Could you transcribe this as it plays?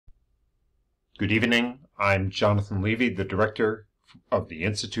Good evening. I'm Jonathan Levy, the Director of the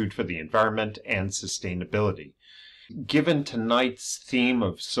Institute for the Environment and Sustainability. Given tonight's theme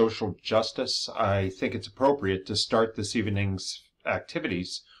of social justice, I think it's appropriate to start this evening's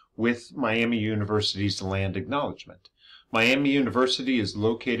activities with Miami University's land acknowledgement. Miami University is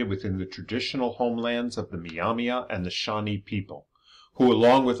located within the traditional homelands of the Miami and the Shawnee people, who,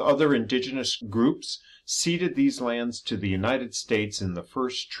 along with other indigenous groups, ceded these lands to the United States in the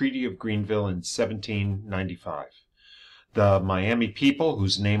first Treaty of Greenville in 1795. The Miami people,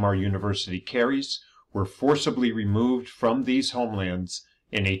 whose name our university carries, were forcibly removed from these homelands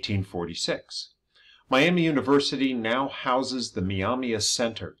in 1846. Miami University now houses the Miami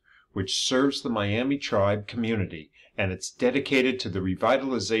Center, which serves the Miami tribe community, and it's dedicated to the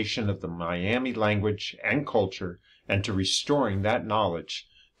revitalization of the Miami language and culture and to restoring that knowledge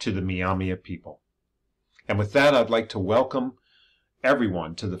to the Miami people. And with that, I'd like to welcome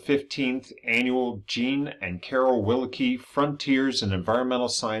everyone to the 15th Annual Gene and Carol Willeke Frontiers in Environmental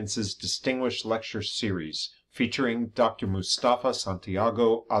Sciences Distinguished Lecture Series, featuring Dr. Mustafa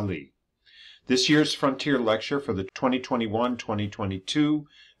Santiago Ali. This year's Frontier Lecture for the 2021-2022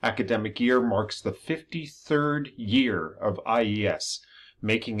 academic year marks the 53rd year of IES,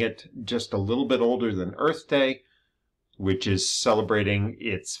 making it just a little bit older than Earth Day, which is celebrating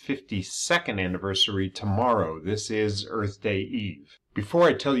its 52nd anniversary tomorrow. This is Earth Day Eve. Before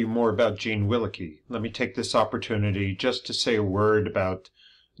I tell you more about Gene Willeke, let me take this opportunity just to say a word about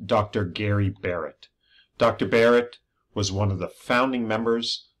Dr. Gary Barrett. Dr. Barrett was one of the founding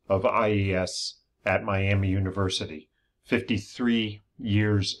members of IES at Miami University 53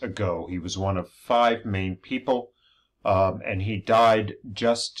 years ago. He was one of 5 main people, and he died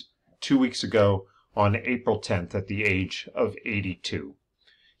just 2 weeks ago on April 10th at the age of 82.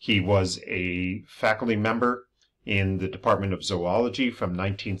 He was a faculty member in the Department of Zoology from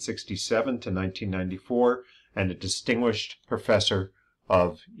 1967 to 1994 and a distinguished professor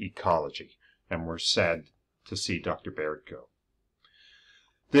of ecology. And we're sad to see Dr. Barrett go.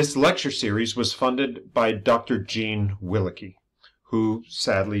 This lecture series was funded by Dr. Gene Willeke, who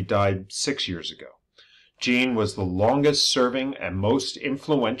sadly died 6 years ago. Gene was the longest serving and most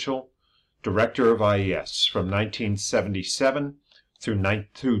influential Director of IES from 1977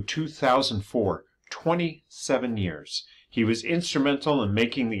 through 2004, 27 years. He was instrumental in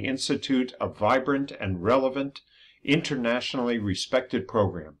making the Institute a vibrant and relevant, internationally respected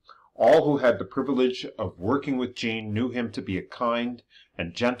program. All who had the privilege of working with Gene knew him to be a kind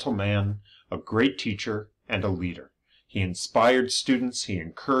and gentle man, a great teacher, and a leader. He inspired students, he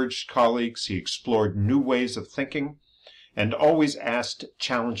encouraged colleagues, he explored new ways of thinking, and always asked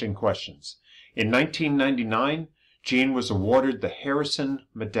challenging questions. In 1999, Gene was awarded the Harrison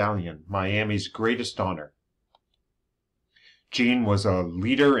Medallion, Miami's greatest honor. Gene was a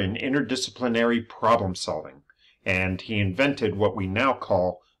leader in interdisciplinary problem solving, and he invented what we now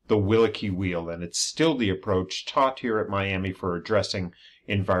call the Willeke Wheel, and it's still the approach taught here at Miami for addressing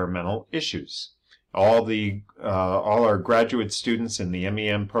environmental issues. All our graduate students in the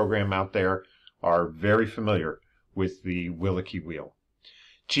MEM program out there are very familiar with the Willeke Wheel.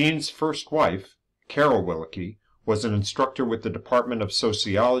 Gene's first wife, Carol Willeke, was an instructor with the Department of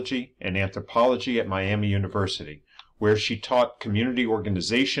Sociology and Anthropology at Miami University, where she taught community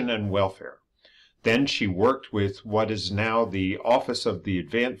organization and welfare. Then she worked with what is now the Office for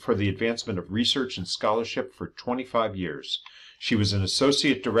the Advancement of Research and Scholarship for 25 years. She was an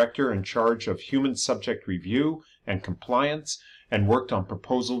associate director in charge of human subject review and compliance and worked on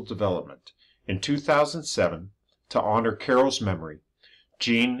proposal development. In 2007, to honor Carol's memory,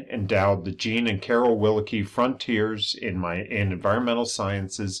 Gene endowed the Gene and Carol Willeke Frontiers in Environmental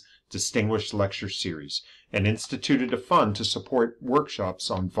Sciences Distinguished Lecture Series and instituted a fund to support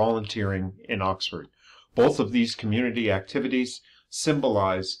workshops on volunteering in Oxford. Both of these community activities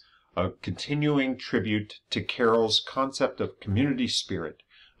symbolize a continuing tribute to Carol's concept of community spirit.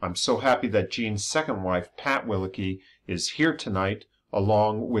 I'm so happy that Gene's second wife, Pat Willeke, is here tonight,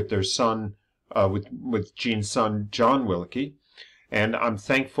 along with their son, with Gene's son, John Willeke. And I'm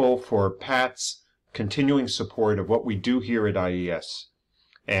thankful for Pat's continuing support of what we do here at IES.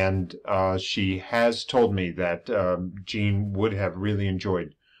 And she has told me that Gene would have really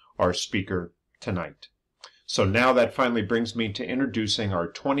enjoyed our speaker tonight. So now that finally brings me to introducing our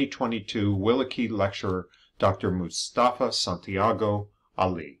 2022 Willeke lecturer, Dr. Mustafa Santiago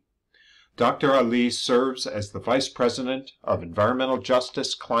Ali. Dr. Ali serves as the Vice President of Environmental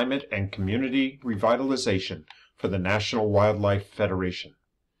Justice, Climate, and Community Revitalization for the National Wildlife Federation.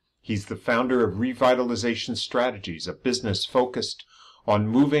 He's the founder of Revitalization Strategies, a business focused on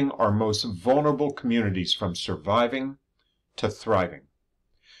moving our most vulnerable communities from surviving to thriving.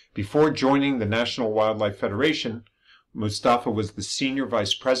 Before joining the National Wildlife Federation, Mustafa was the senior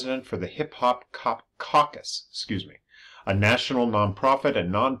vice president for the Hip Hop Caucus, a national nonprofit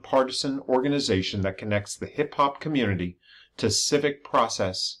and nonpartisan organization that connects the hip hop community to the civic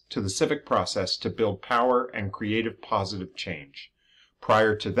process to build power and creative positive change.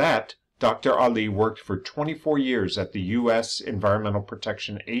 Prior to that, Dr. Ali worked for 24 years at the U.S. Environmental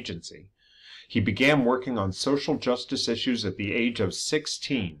Protection Agency. He began working on social justice issues at the age of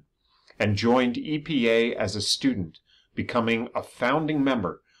 16 and joined EPA as a student, becoming a founding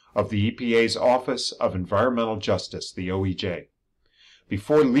member of the EPA's Office of Environmental Justice, the OEJ.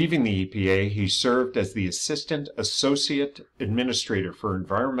 Before leaving the EPA, he served as the Assistant Associate Administrator for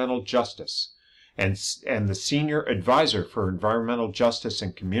Environmental Justice and the Senior Advisor for Environmental Justice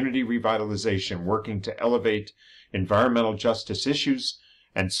and Community Revitalization, working to elevate environmental justice issues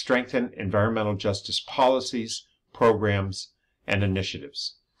and strengthen environmental justice policies, programs, and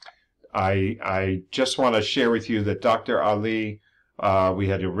initiatives. I just want to share with you that Dr. Ali, we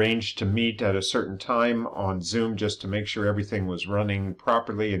had arranged to meet at a certain time on Zoom just to make sure everything was running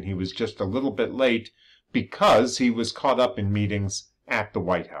properly, and he was just a little bit late because he was caught up in meetings at the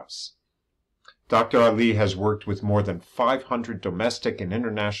White House. Dr. Ali has worked with more than 500 domestic and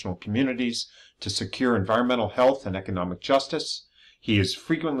international communities to secure environmental health and economic justice. He is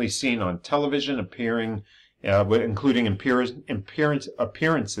frequently seen on television, including appearances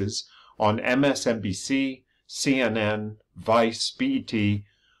on MSNBC, CNN, Vice, BET,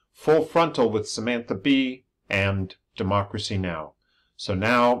 Full Frontal with Samantha Bee, and Democracy Now! So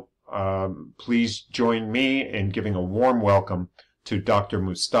now, please join me in giving a warm welcome to Dr.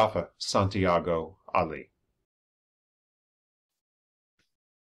 Mustafa Santiago Ali.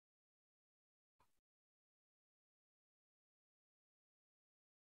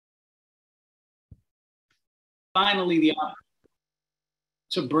 Finally, the opportunity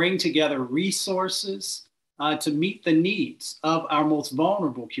to bring together resources to meet the needs of our most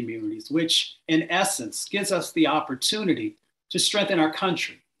vulnerable communities, which in essence gives us the opportunity to strengthen our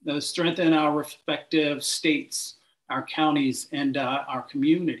country, to strengthen our respective states, our counties, and our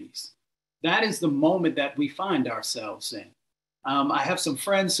communities. That is the moment that we find ourselves in. I have some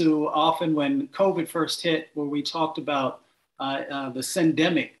friends who often, when COVID first hit, where we talked about the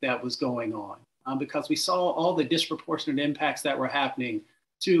syndemic that was going on, because we saw all the disproportionate impacts that were happening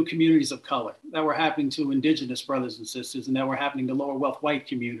to communities of color, that were happening to indigenous brothers and sisters, and that were happening to lower wealth white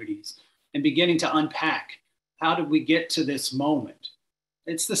communities, and beginning to unpack, how did we get to this moment?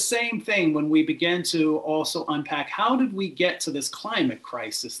 It's the same thing when we begin to also unpack, how did we get to this climate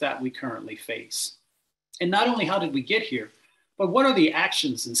crisis that we currently face? And not only how did we get here, but what are the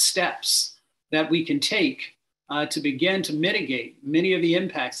actions and steps that we can take to begin to mitigate many of the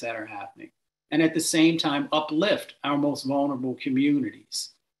impacts that are happening, and at the same time uplift our most vulnerable communities.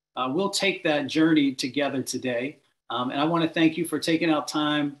 We'll take that journey together today. And I want to thank you for taking out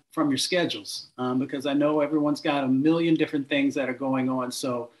time from your schedules, because I know everyone's got a million different things that are going on.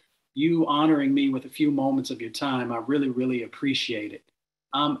 So you honoring me with a few moments of your time, I really, really appreciate it.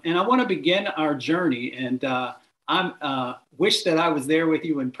 And I want to begin our journey, and I wish that I was there with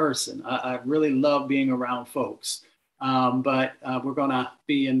you in person. I really love being around folks. But we're going to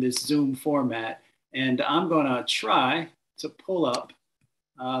be in this Zoom format, and I'm going to try to pull up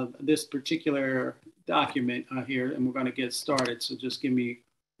this particular document here, and we're going to get started. So just give me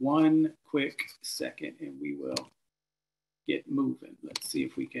one quick second, and we will get moving. Let's see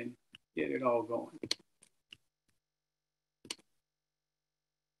if we can get it all going.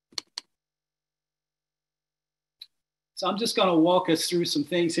 So I'm just going to walk us through some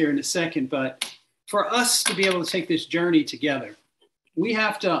things here in a second, but for us to be able to take this journey together, we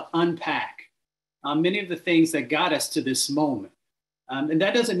have to unpack many of the things that got us to this moment. And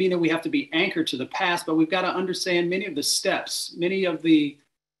that doesn't mean that we have to be anchored to the past, but we've got to understand many of the steps, many of the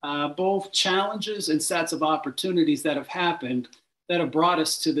both challenges and sets of opportunities that have happened that have brought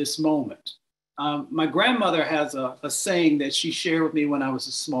us to this moment. My grandmother has a saying that she shared with me when I was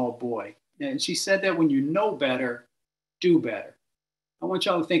a small boy. And she said that when you know better, do better. I want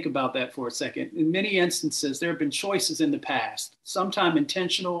y'all to think about that for a second. In many instances, there have been choices in the past, sometimes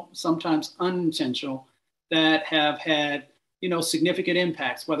intentional, sometimes unintentional, that have had, significant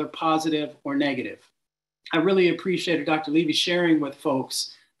impacts, whether positive or negative. I really appreciated Dr. Levy sharing with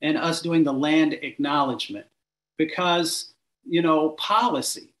folks and us doing the land acknowledgement, because,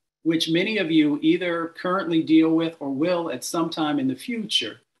 policy, which many of you either currently deal with or will at some time in the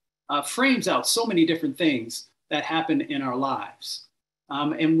future, frames out so many different things that happen in our lives.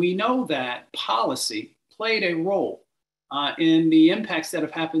 And we know that policy played a role in the impacts that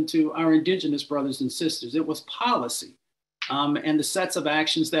have happened to our indigenous brothers and sisters. It was policy and the sets of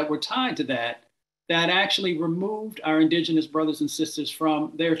actions that were tied to that, that actually removed our indigenous brothers and sisters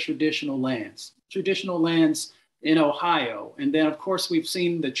from their traditional lands in Ohio. And then, of course, we've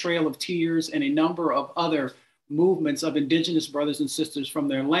seen the Trail of Tears and a number of other movements of indigenous brothers and sisters from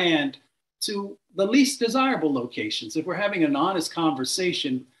their land to the least desirable locations. If we're having an honest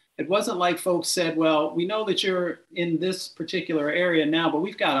conversation, it wasn't like folks said, well, we know that you're in this particular area now, but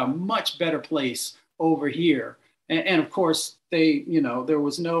we've got a much better place over here. And of course, there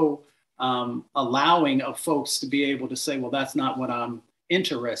was no allowing of folks to be able to say, well, that's not what I'm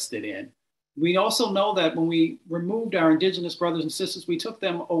interested in. We also know that when we removed our indigenous brothers and sisters, we took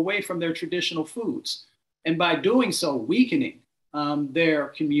them away from their traditional foods. And by doing so, weakening their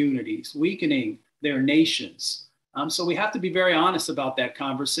communities, weakening their nations. So we have to be very honest about that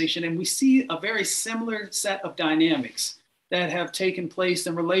conversation. And we see a very similar set of dynamics that have taken place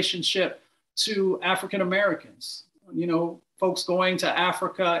in relationship to African Americans. Folks going to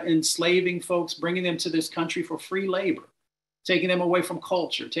Africa, enslaving folks, bringing them to this country for free labor, taking them away from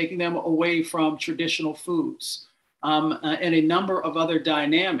culture, taking them away from traditional foods, and a number of other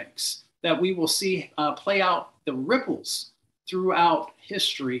dynamics that we will see play out the ripples throughout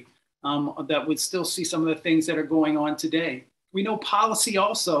history, that would still see some of the things that are going on today. We know policy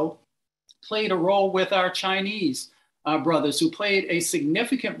also played a role with our Chinese brothers, who played a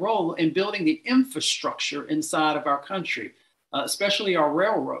significant role in building the infrastructure inside of our country, especially our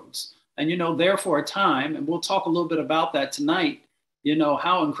railroads. And, there for a time, and we'll talk a little bit about that tonight,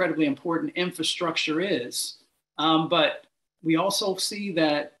 how incredibly important infrastructure is. But we also see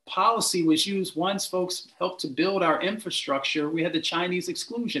that policy was used once folks helped to build our infrastructure. We had the Chinese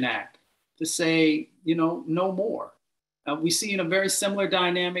Exclusion Act to say, no more. We see in a very similar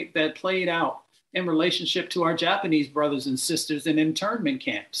dynamic that played out in relationship to our Japanese brothers and sisters in internment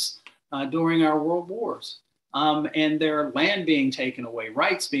camps during our world wars, and their land being taken away,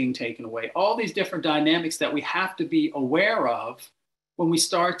 rights being taken away, all these different dynamics that we have to be aware of when we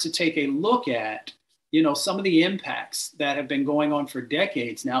start to take a look at some of the impacts that have been going on for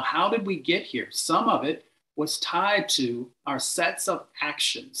decades now. How did we get here? Some of it was tied to our sets of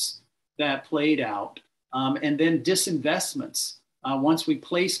actions that played out, and then disinvestments once we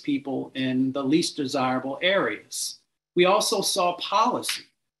place people in the least desirable areas. We also saw policy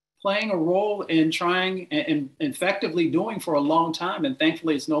playing a role in trying and effectively doing for a long time, and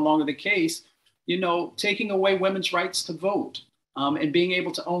thankfully it's no longer the case, taking away women's rights to vote, and being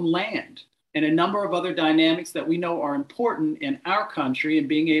able to own land, and a number of other dynamics that we know are important in our country and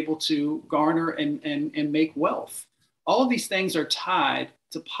being able to garner and make wealth. All of these things are tied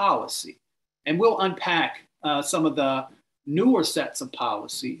to policy. And we'll unpack some of the newer sets of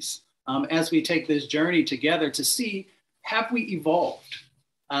policies as we take this journey together to see, have we evolved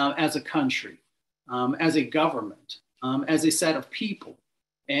as a country, as a government, as a set of people?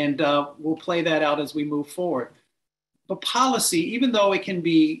 And we'll play that out as we move forward. But policy, even though it can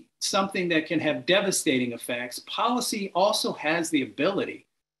be something that can have devastating effects, policy also has the ability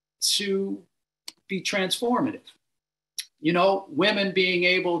to be transformative. Women being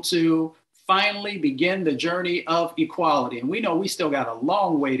able to finally begin the journey of equality. And we know we still got a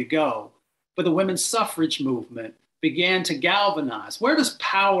long way to go, but the women's suffrage movement began to galvanize. Where does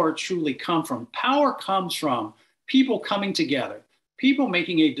power truly come from? Power comes from people coming together, people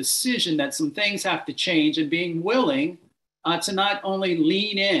making a decision that some things have to change, and being willing to not only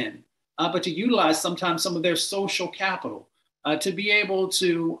lean in, but to utilize sometimes some of their social capital to be able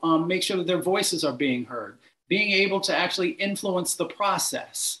to make sure that their voices are being heard, being able to actually influence the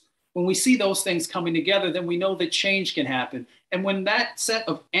process. When we see those things coming together, then we know that change can happen. And when that set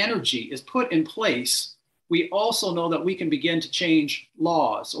of energy is put in place, we also know that we can begin to change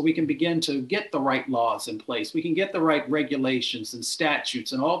laws, or we can begin to get the right laws in place. We can get the right regulations and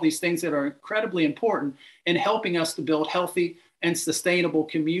statutes and all these things that are incredibly important in helping us to build healthy and sustainable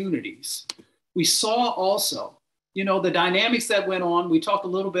communities. We saw also, the dynamics that went on. We talked a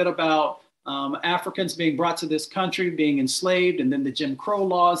little bit about Africans being brought to this country, being enslaved, and then the Jim Crow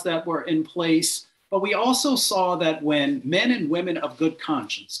laws that were in place. But we also saw that when men and women of good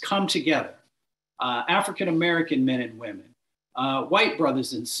conscience come together, African-American men and women, white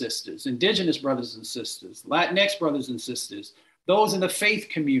brothers and sisters, indigenous brothers and sisters, Latinx brothers and sisters, those in the faith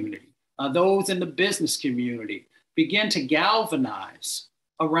community, those in the business community, begin to galvanize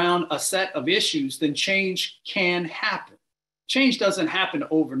around a set of issues, then change can happen. Change doesn't happen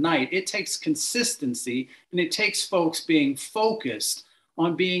overnight. It takes consistency, and it takes folks being focused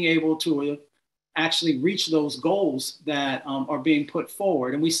on being able to actually reach those goals that are being put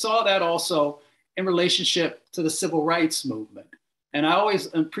forward. And we saw that also in relationship to the civil rights movement. And I always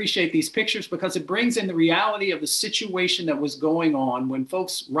appreciate these pictures because it brings in the reality of the situation that was going on when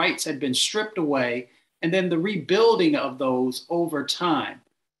folks' rights had been stripped away, and then the rebuilding of those over time.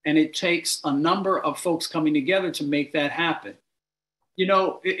 And it takes a number of folks coming together to make that happen. You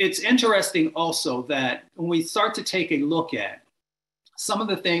know, it's interesting also that when we start to take a look at some of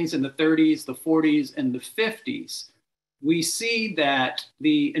the things in the 30s, the 40s, and the 50s, we see that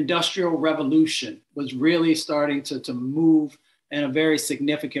the Industrial Revolution was really starting to move in a very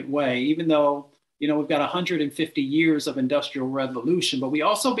significant way, even though, you know, we've got 150 years of Industrial Revolution, but we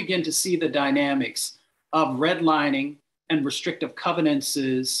also begin to see the dynamics of redlining and restrictive covenants,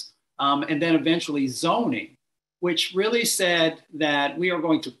 and then eventually zoning, which really said that we are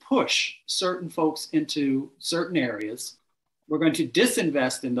going to push certain folks into certain areas. We're going to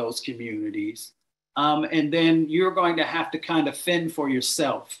disinvest in those communities. And then you're going to have to kind of fend for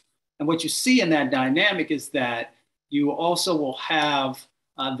yourself. And what you see in that dynamic is that you also will have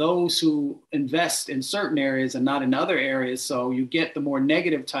those who invest in certain areas and not in other areas. So you get the more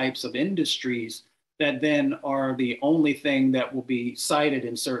negative types of industries that then are the only thing that will be cited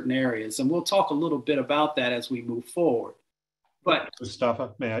in certain areas. And we'll talk a little bit about that as we move forward. But Mustafa,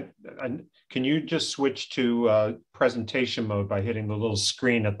 can you just switch to presentation mode by hitting the little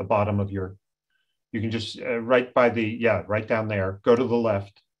screen at the bottom of your, you can just right by the, yeah, right down there. Go to the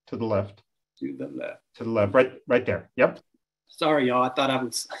left, to the left. To the left. To the left, right there. Yep. Sorry, y'all. I thought I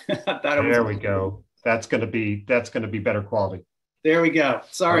was. There we go. That's gonna be better quality. There we go.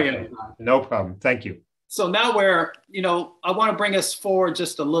 Sorry. Okay. No problem. Thank you. So now we're, you know, I want to bring us forward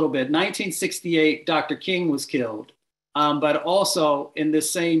just a little bit. 1968, Dr. King was killed, but also in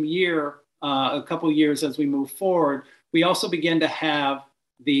this same year, a couple of years as we move forward, we also begin to have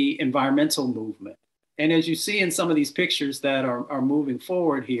the environmental movement. And as you see in some of these pictures that are moving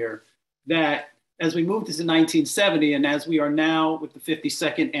forward here, that as we move to 1970, and as we are now with the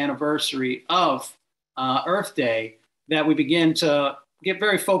 52nd anniversary of Earth Day, that we begin to get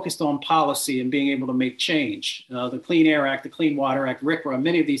very focused on policy and being able to make change. The Clean Air Act, the Clean Water Act, RCRA,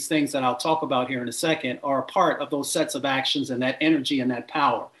 many of these things that I'll talk about here in a second are a part of those sets of actions and that energy and that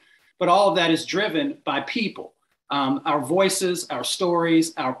power. But all of that is driven by people, our voices, our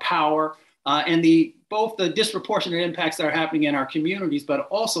stories, our power, and both the disproportionate impacts that are happening in our communities, but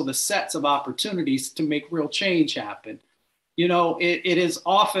also the sets of opportunities to make real change happen. You know, it is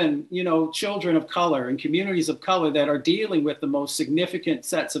often, you know, children of color and communities of color that are dealing with the most significant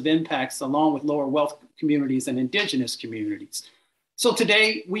sets of impacts, along with lower wealth communities and indigenous communities. So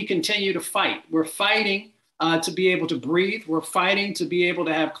today we continue to fight. We're fighting to be able to breathe. We're fighting to be able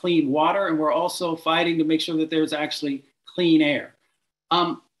to have clean water. And we're also fighting to make sure that there's actually clean air.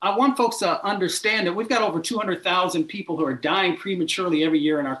 I want folks to understand that we've got over 200,000 people who are dying prematurely every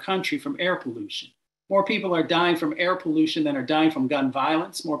year in our country from air pollution. More people are dying from air pollution than are dying from gun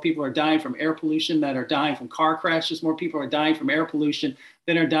violence. More people are dying from air pollution than are dying from car crashes. More people are dying from air pollution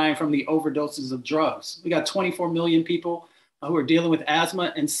than are dying from the overdoses of drugs. We got 24 million people who are dealing with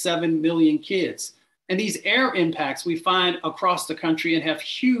asthma and 7 million kids. And these air impacts we find across the country and have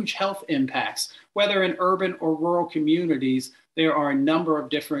huge health impacts, whether in urban or rural communities. There are a number of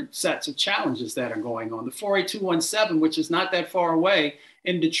different sets of challenges that are going on. The 48217, which is not that far away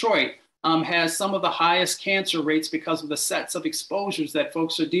in Detroit, has some of the highest cancer rates because of the sets of exposures that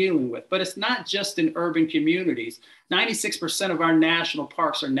folks are dealing with. But it's not just in urban communities. 96% of our national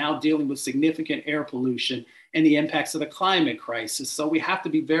parks are now dealing with significant air pollution and the impacts of the climate crisis. So we have to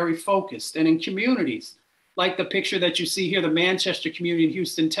be very focused. And in communities, like the picture that you see here, the Manchester community in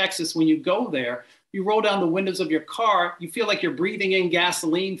Houston, Texas, when you go there, you roll down the windows of your car, you feel like you're breathing in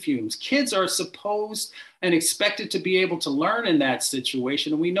gasoline fumes. Kids are supposed and expected to be able to learn in that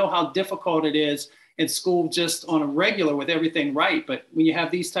situation. And we know how difficult it is in school just on a regular with everything right. But when you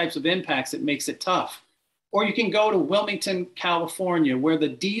have these types of impacts, it makes it tough. Or you can go to Wilmington, California, where the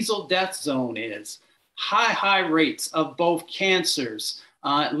diesel death zone is. High rates of both cancers,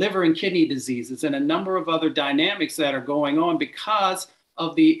 liver and kidney diseases, and a number of other dynamics that are going on because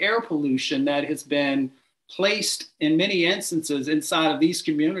of the air pollution that has been placed in many instances inside of these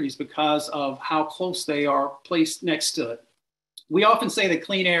communities because of how close they are placed next to it. We often say that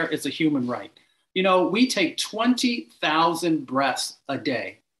clean air is a human right. You know, we take 20,000 breaths a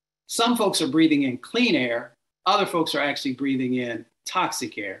day. Some folks are breathing in clean air. Other folks are actually breathing in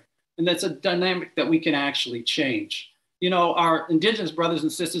toxic air. And that's a dynamic that we can actually change. You know, our indigenous brothers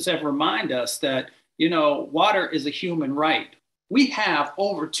and sisters have reminded us that, you know, water is a human right. We have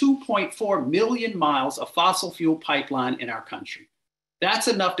over 2.4 million miles of fossil fuel pipeline in our country. That's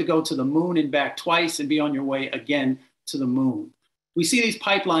enough to go to the moon and back twice and be on your way again to the moon. We see these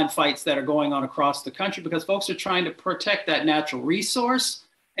pipeline fights that are going on across the country because folks are trying to protect that natural resource.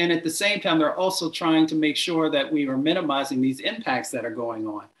 And at the same time, they're also trying to make sure that we are minimizing these impacts that are going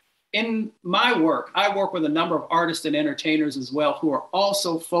on. In my work, I work with a number of artists and entertainers as well who are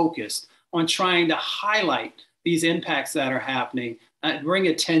also focused on trying to highlight these impacts that are happening and bring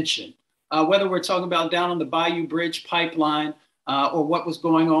attention. Whether we're talking about down on the Bayou Bridge pipeline or what was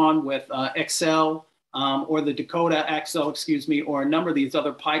going on with XL or the Dakota XL, or a number of these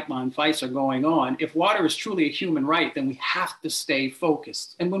other pipeline fights are going on. If water is truly a human right, then we have to stay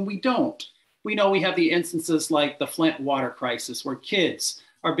focused. And when we don't, we know we have the instances like the Flint water crisis where kids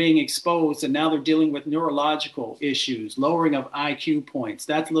are being exposed and now they're dealing with neurological issues, lowering of IQ points.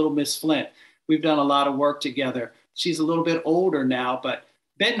 That's little Miss Flint. We've done a lot of work together. She's a little bit older now, but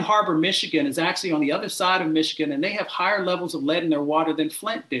Benton Harbor, Michigan is actually on the other side of Michigan, and they have higher levels of lead in their water than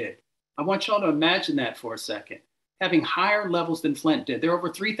Flint did. I want y'all to imagine that for a second, having higher levels than Flint did. There are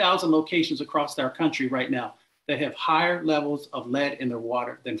over 3,000 locations across our country right now that have higher levels of lead in their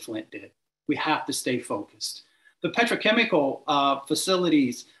water than Flint did. We have to stay focused. The petrochemical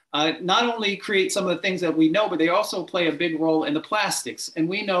facilities not only create some of the things that we know, but they also play a big role in the plastics. And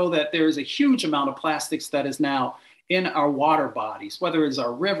we know that there is a huge amount of plastics that is now in our water bodies, whether it's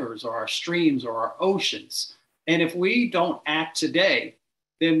our rivers or our streams or our oceans. And if we don't act today,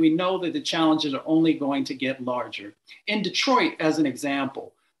 then we know that the challenges are only going to get larger. In Detroit, as an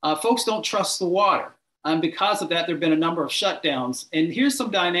example, folks don't trust the water. Because of that, there have been a number of shutdowns. And here's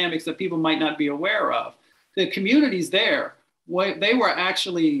some dynamics that people might not be aware of. The communities there, they were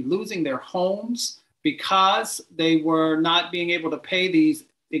actually losing their homes because they were not being able to pay these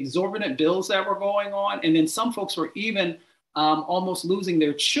exorbitant bills that were going on. And then some folks were even almost losing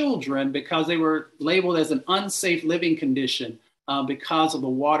their children because they were labeled as an unsafe living condition because of the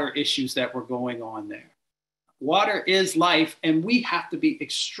water issues that were going on there. Water is life, and we have to be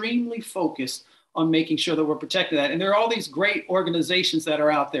extremely focused on making sure that we're protecting that. And there are all these great organizations that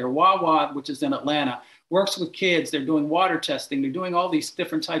are out there. WAWA, which is in Atlanta, works with kids. They're doing water testing. They're doing all these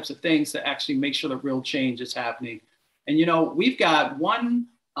different types of things to actually make sure that real change is happening. And, you know, we've got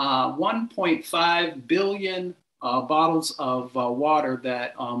 1.5 billion bottles of water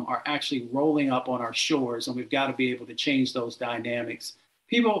that are actually rolling up on our shores, and we've got to be able to change those dynamics.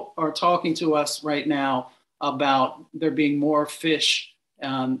 People are talking to us right now about there being more fish,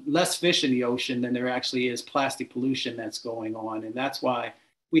 less fish in the ocean than there actually is plastic pollution that's going on. And that's why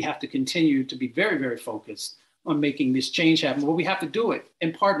we have to continue to be very, very focused on making this change happen. But we have to do it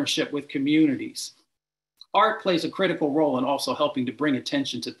in partnership with communities. Art plays a critical role in also helping to bring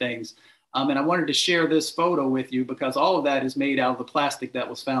attention to things. And I wanted to share this photo with you because all of that is made out of the plastic that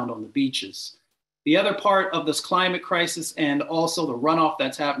was found on the beaches. The other part of this climate crisis and also the runoff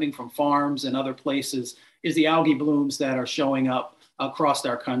that's happening from farms and other places is the algae blooms that are showing up across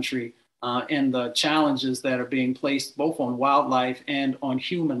our country and the challenges that are being placed both on wildlife and on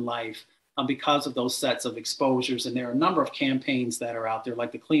human life because of those sets of exposures. And there are a number of campaigns that are out there,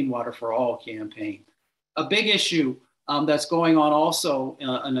 like the Clean Water for All campaign. A big issue that's going on also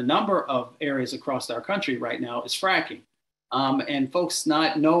in a number of areas across our country right now is fracking. And folks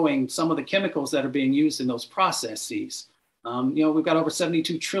not knowing some of the chemicals that are being used in those processes. You know, we've got over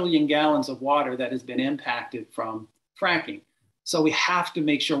 72 trillion gallons of water that has been impacted from fracking. So we have to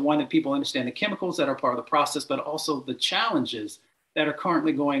make sure, one, that people understand the chemicals that are part of the process, but also the challenges that are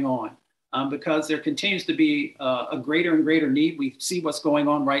currently going on. Because there continues to be a greater and greater need. We see what's going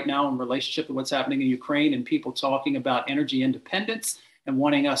on right now in relationship to what's happening in Ukraine and people talking about energy independence and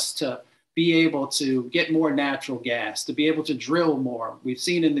wanting us to be able to get more natural gas, to be able to drill more. We've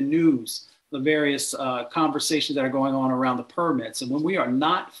seen in the news the various conversations that are going on around the permits. And when we are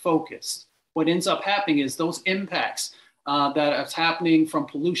not focused, what ends up happening is those impacts that are happening from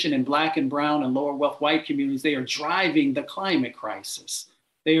pollution in Black and brown and lower wealth white communities, they are driving the climate crisis.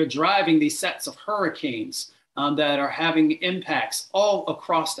 They are driving these sets of hurricanes that are having impacts all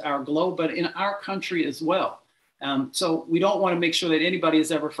across our globe, but in our country as well. So we don't want to make sure that anybody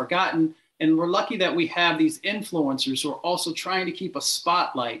is ever forgotten. And we're lucky that we have these influencers who are also trying to keep a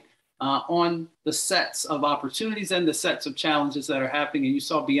spotlight on the sets of opportunities and the sets of challenges that are happening. And you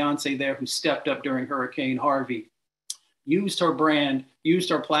saw Beyonce there, who stepped up during Hurricane Harvey, used her brand, used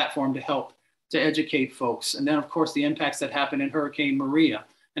her platform to help to educate folks. And then, of course, the impacts that happened in Hurricane Maria.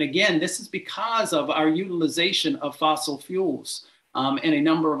 And again, this is because of our utilization of fossil fuels and a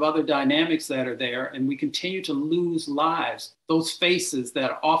number of other dynamics that are there. And we continue to lose lives, those faces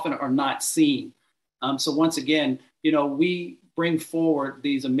that often are not seen. So once again, you know, we bring forward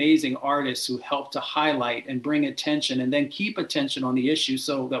these amazing artists who help to highlight and bring attention and then keep attention on the issue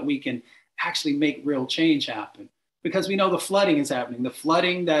so that we can actually make real change happen. because we know the flooding is happening. The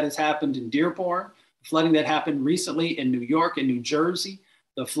flooding that has happened in Dearborn, the flooding that happened recently in New York and New Jersey,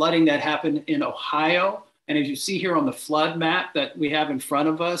 the flooding that happened in Ohio. And as you see here on the flood map that we have in front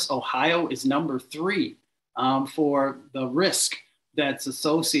of us, Ohio is number 3 for the risk that's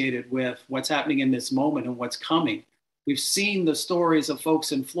associated with what's happening in this moment and what's coming. We've seen the stories of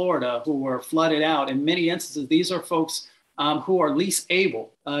folks in Florida who were flooded out. In many instances, these are folks who are least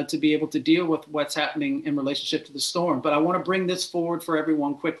able to be able to deal with what's happening in relationship to the storm. But I want to bring this forward for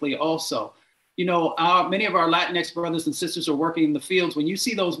everyone quickly also. You know, many of our Latinx brothers and sisters are working in the fields. When you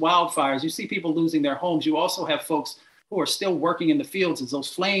see those wildfires, you see people losing their homes. You also have folks who are still working in the fields as those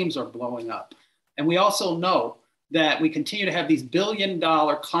flames are blowing up. And we also know that we continue to have these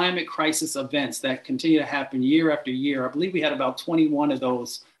billion-dollar climate crisis events that continue to happen year after year. I believe we had about 21 of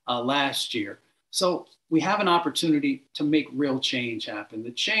those last year. So we have an opportunity to make real change happen.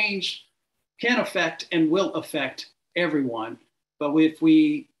 The change can affect and will affect everyone, but if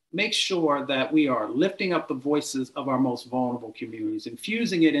we make sure that we are lifting up the voices of our most vulnerable communities,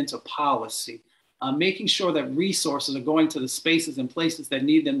 infusing it into policy, making sure that resources are going to the spaces and places that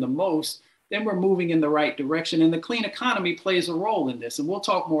need them the most, then we're moving in the right direction. And the clean economy plays a role in this. And we'll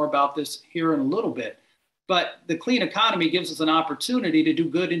talk more about this here in a little bit. But the clean economy gives us an opportunity to do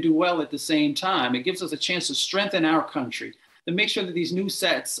good and do well at the same time. It gives us a chance to strengthen our country, to make sure that these new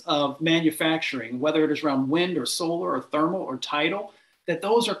sets of manufacturing, whether it is around wind or solar or thermal or tidal, that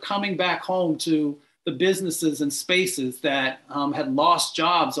those are coming back home to the businesses and spaces that had lost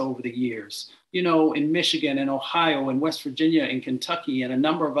jobs over the years. You know, in Michigan and Ohio and West Virginia and Kentucky and a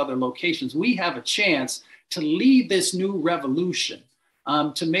number of other locations, we have a chance to lead this new revolution,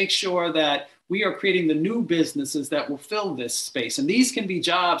 to make sure that we are creating the new businesses that will fill this space. And these can be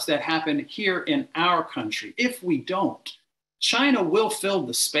jobs that happen here in our country. If we don't, China will fill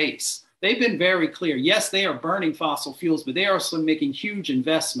the space. They've been very clear. Yes, they are burning fossil fuels, but they are also making huge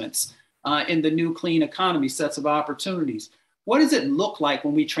investments in the new clean economy sets of opportunities. What does it look like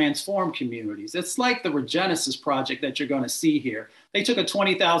when we transform communities? It's like the Regenesis project that you're going to see here. They took a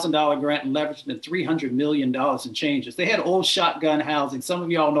 $20,000 grant and leveraged it to $300 million in changes. They had old shotgun housing. Some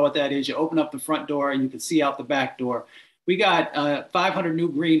of y'all know what that is. You open up the front door and you can see out the back door. We got 500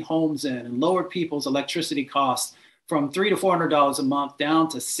 new green homes in and lowered people's electricity costs from $300 to $400 a month down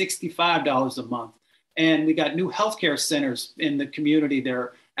to $65 a month. And we got new healthcare centers in the community.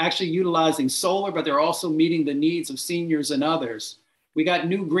 They're actually utilizing solar, but they're also meeting the needs of seniors and others. We got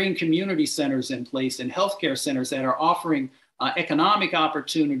new green community centers in place and healthcare centers that are offering economic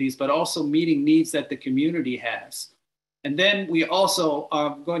opportunities, but also meeting needs that the community has. And then we also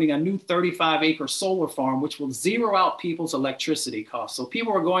are going to a new 35-acre solar farm, which will zero out people's electricity costs. So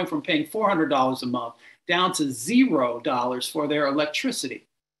people are going from paying $400 a month down to $0 for their electricity.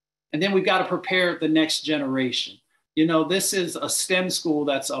 And then we've got to prepare the next generation. You know, this is a STEM school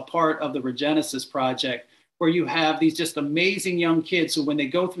that's a part of the Regenesis project, where you have these just amazing young kids who, when they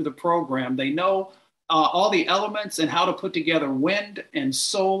go through the program, they know all the elements and how to put together wind and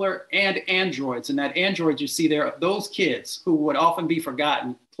solar and androids. And that android you see there, those kids who would often be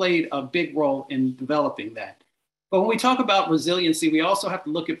forgotten, played a big role in developing that. But when we talk about resiliency, we also have to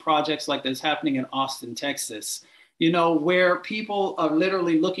look at projects like that's happening in Austin, Texas, you know, where people are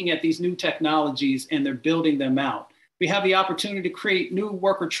literally looking at these new technologies and they're building them out. We have the opportunity to create new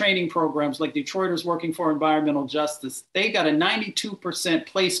worker training programs like Detroiters Working for Environmental Justice. They got a 92%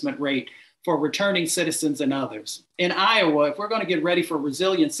 placement rate for returning citizens and others. In Iowa, if we're going to get ready for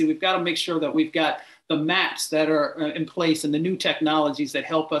resiliency, we've got to make sure that we've got the maps that are in place and the new technologies that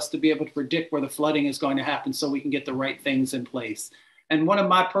help us to be able to predict where the flooding is going to happen so we can get the right things in place. And one of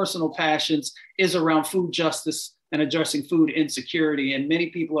my personal passions is around food justice and addressing food insecurity. And many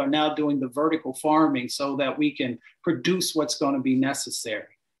people are now doing the vertical farming so that we can produce what's going to be necessary.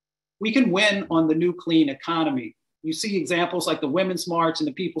 We can win on the new clean economy. You see examples like the Women's March and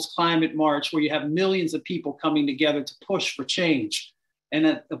the People's Climate March, where you have millions of people coming together to push for change. And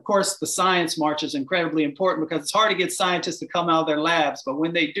then, of course, the Science March is incredibly important because it's hard to get scientists to come out of their labs, but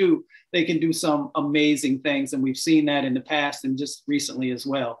when they do, they can do some amazing things. And we've seen that in the past and just recently as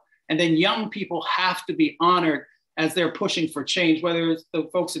well. And then young people have to be honored as they're pushing for change, whether it's the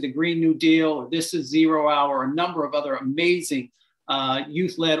folks at the Green New Deal or This Is 0 Hour, or a number of other amazing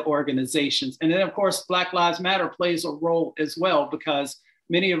youth-led organizations. And then, of course, Black Lives Matter plays a role as well, because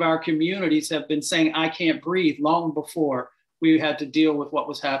many of our communities have been saying, I can't breathe, long before we had to deal with what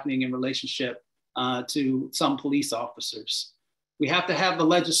was happening in relationship to some police officers. We have to have the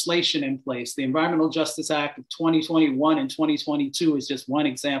legislation in place. The Environmental Justice Act of 2021 and 2022 is just one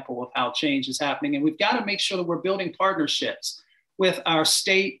example of how change is happening. And we've got to make sure that we're building partnerships with our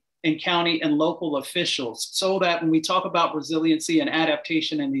state and county and local officials, so that when we talk about resiliency and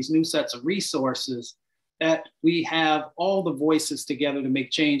adaptation and these new sets of resources, that we have all the voices together to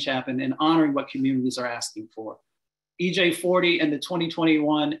make change happen and honoring what communities are asking for. EJ40 and the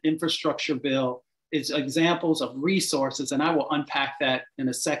 2021 infrastructure bill is examples of resources, and I will unpack that in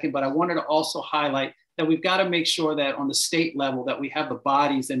a second, but I wanted to also highlight that we've got to make sure that on the state level that we have the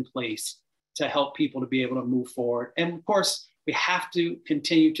bodies in place to help people to be able to move forward. And of course, we have to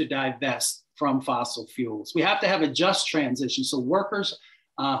continue to divest from fossil fuels. We have to have a just transition so workers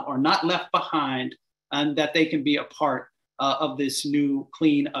are not left behind and that they can be a part of this new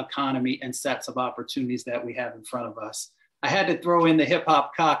clean economy and sets of opportunities that we have in front of us. I had to throw in the Hip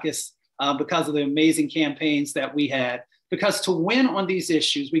Hop Caucus because of the amazing campaigns that we had, because to win on these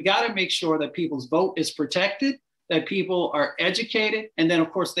issues, we got to make sure that people's vote is protected, that people are educated, and then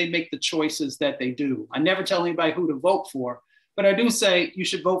of course they make the choices that they do. I never tell anybody who to vote for, but I do say you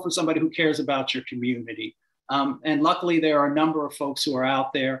should vote for somebody who cares about your community. And luckily there are a number of folks who are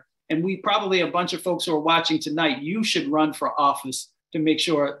out there, and we probably a bunch of folks who are watching tonight. You should run for office to make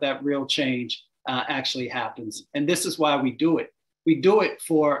sure that real change actually happens. And this is why we do it. We do it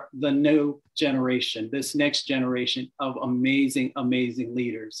for the new generation, this next generation of amazing, amazing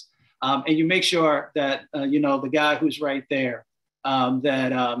leaders. And you make sure that, the guy who's right there,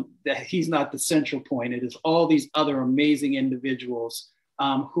 that he's not the central point. It is all these other amazing individuals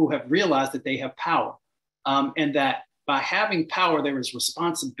who have realized that they have power, and that by having power, there is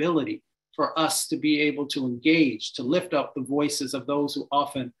responsibility for us to be able to engage, to lift up the voices of those who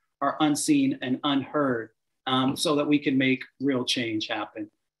often are unseen and unheard, so that we can make real change happen.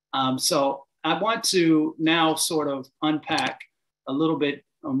 So I want to now sort of unpack a little bit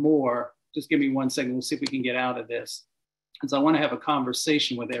more. Just give me 1 second. We'll see if we can get out of this, because I want to have a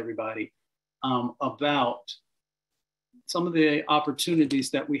conversation with everybody about some of the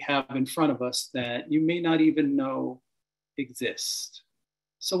opportunities that we have in front of us that you may not even know exist.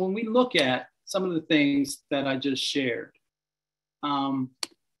 So when we look at some of the things that I just shared,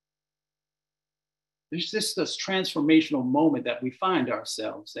 there's just this transformational moment that we find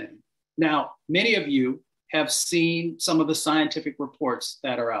ourselves in. Now, many of you have seen some of the scientific reports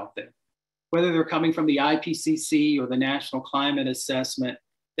that are out there, whether they're coming from the IPCC or the National Climate Assessment,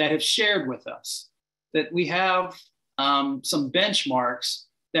 that have shared with us that we have some benchmarks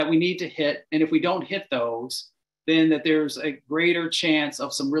that we need to hit. And if we don't hit those, then that there's a greater chance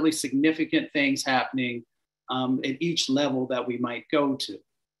of some really significant things happening at each level that we might go to.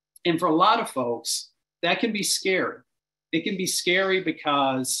 And for a lot of folks, that can be scary. It can be scary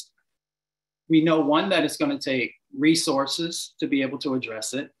because we know, one, that it's going to take resources to be able to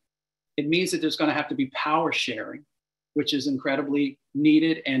address it. It means that there's going to have to be power sharing, which is incredibly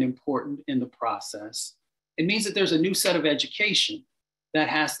needed and important in the process. It means that there's a new set of education that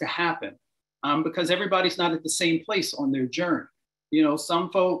has to happen because everybody's not at the same place on their journey. Some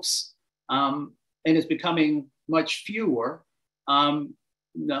folks, and it's becoming much fewer,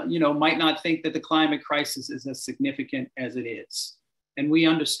 might not think that the climate crisis is as significant as it is. And we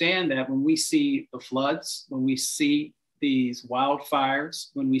understand that when we see the floods, when we see these wildfires,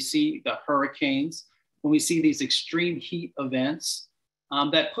 when we see the hurricanes, when we see these extreme heat events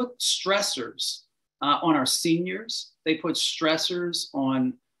that put stressors on our seniors, they put stressors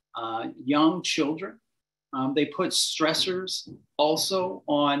on young children. They put stressors also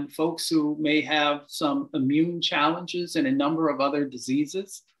on folks who may have some immune challenges and a number of other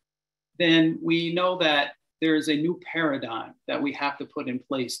diseases. Then we know that there is a new paradigm that we have to put in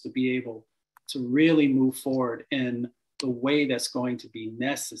place to be able to really move forward in the way that's going to be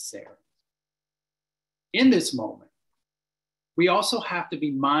necessary. In this moment, we also have to be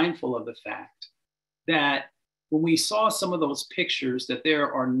mindful of the fact that when we saw some of those pictures, that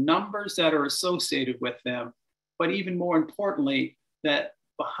there are numbers that are associated with them, but even more importantly, that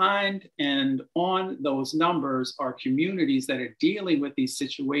behind and on those numbers are communities that are dealing with these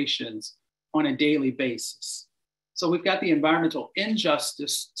situations on a daily basis. So we've got the environmental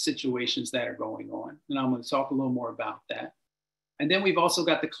injustice situations that are going on, and I'm going to talk a little more about that. And then we've also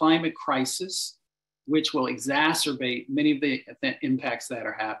got the climate crisis, which will exacerbate many of the impacts that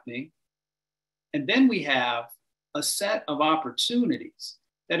are happening. And then we have a set of opportunities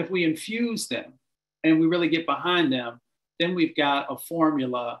that if we infuse them and we really get behind them, then we've got a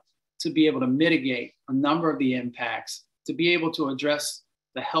formula to be able to mitigate a number of the impacts, to be able to address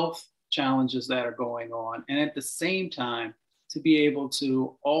the health challenges that are going on, and at the same time, to be able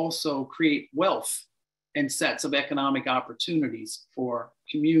to also create wealth and sets of economic opportunities for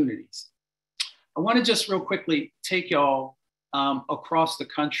communities. I want to just real quickly take y'all across the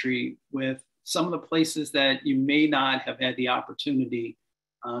country with some of the places that you may not have had the opportunity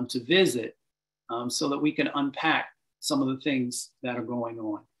to visit so that we can unpack some of the things that are going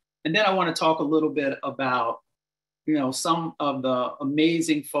on. And then I want to talk a little bit about, some of the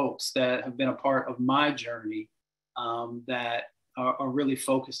amazing folks that have been a part of my journey that are really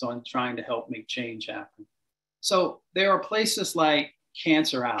focused on trying to help make change happen. So there are places like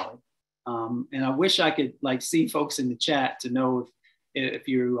Cancer Alley. And I wish I could see folks in the chat to know if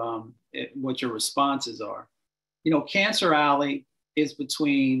you what your responses are. Cancer Alley is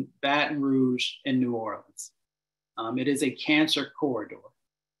between Baton Rouge and New Orleans. It is a cancer corridor,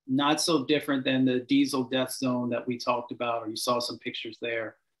 not so different than the diesel death zone that we talked about, or you saw some pictures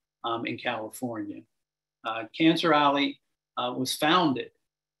there in California. Cancer Alley was founded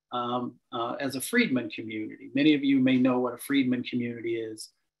as a freedmen community. Many of you may know what a freedmen community is.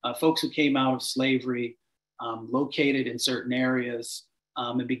 Folks who came out of slavery, located in certain areas,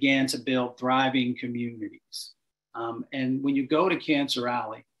 and began to build thriving communities. And when you go to Cancer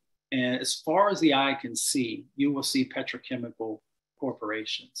Alley, and as far as the eye can see, you will see petrochemical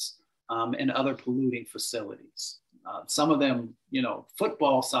corporations and other polluting facilities. Some of them,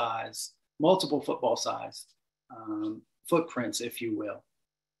 football size, multiple football size footprints, if you will.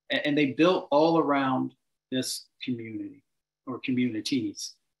 And they built all around this community or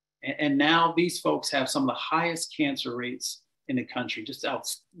communities. And now these folks have some of the highest cancer rates in the country,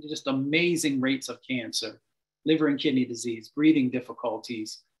 just amazing rates of cancer, liver and kidney disease, breathing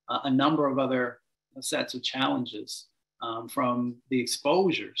difficulties, a number of other sets of challenges from the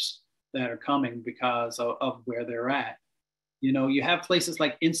exposures that are coming because of where they're at. You have places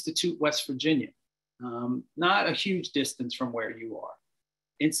like Institute, West Virginia, not a huge distance from where you are.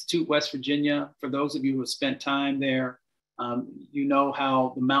 Institute, West Virginia, for those of you who have spent time there, you know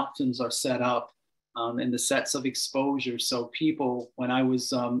how the mountains are set up and the sets of exposure. So people, when I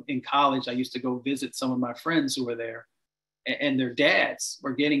was in college, I used to go visit some of my friends who were there, and their dads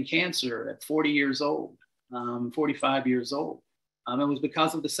were getting cancer at 40 years old, 45 years old. It was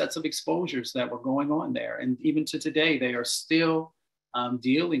because of the sets of exposures that were going on there. And even to today, they are still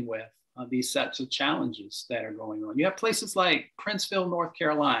dealing with these sets of challenges that are going on. You have places like Princeville, North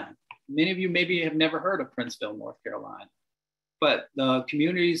Carolina. Many of you maybe have never heard of Princeville, North Carolina, but the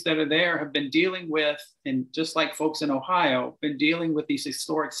communities that are there have been dealing with, and just like folks in Ohio, been dealing with these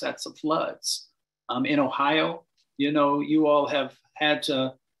historic sets of floods. In Ohio, you all have had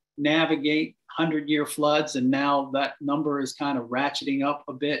to navigate 100-year floods, and now that number is kind of ratcheting up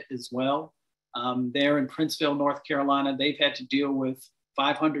a bit as well. There in Princeville, North Carolina, they've had to deal with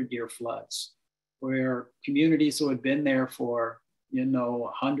 500-year floods, where communities who had been there for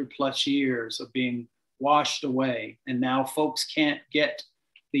 100 plus years are being washed away, and now folks can't get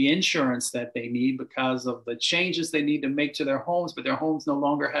the insurance that they need because of the changes they need to make to their homes, but their homes no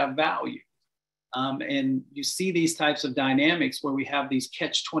longer have value. And you see these types of dynamics where we have these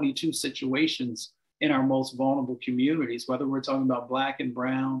catch-22 situations in our most vulnerable communities, whether we're talking about Black and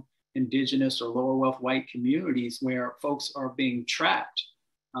Brown, Indigenous, or lower wealth white communities, where folks are being trapped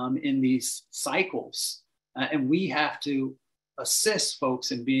in these cycles. And we have to assist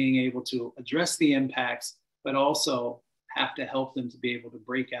folks in being able to address the impacts, but also have to help them to be able to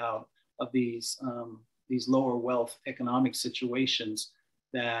break out of these lower wealth economic situations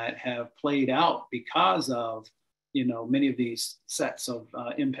that have played out because of many of these sets of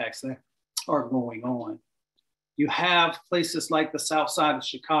impacts that are going on. You have places like the South Side of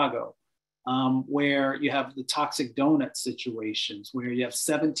Chicago, where you have the toxic donut situations, where you have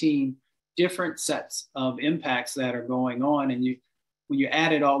 17 different sets of impacts that are going on. And when you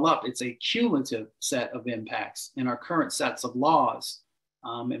add it all up, it's a cumulative set of impacts. And our current sets of laws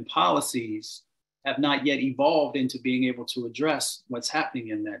and policies have not yet evolved into being able to address what's happening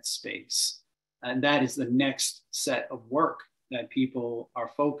in that space. And that is the next set of work that people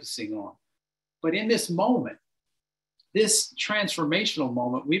are focusing on. But in this moment, this transformational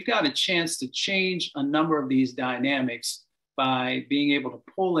moment, we've got a chance to change a number of these dynamics by being able to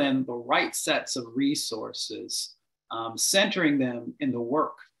pull in the right sets of resources, centering them in the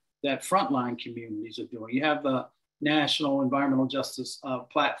work that frontline communities are doing. You have the National Environmental Justice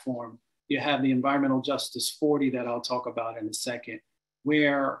Platform. You have the Environmental Justice 40 that I'll talk about in a second,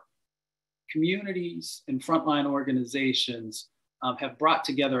 where communities and frontline organizations have brought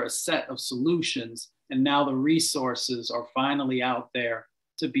together a set of solutions, and now the resources are finally out there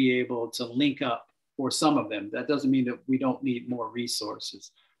to be able to link up for some of them. That doesn't mean that we don't need more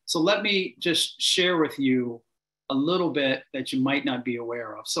resources. So let me just share with you a little bit that you might not be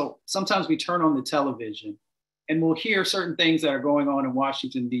aware of. So sometimes we turn on the television and we'll hear certain things that are going on in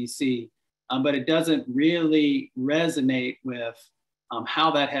Washington, D.C., but it doesn't really resonate with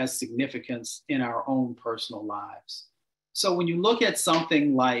how that has significance in our own personal lives. So when you look at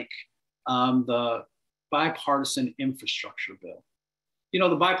something like the bipartisan infrastructure bill,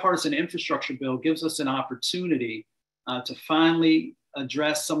 the bipartisan infrastructure bill gives us an opportunity to finally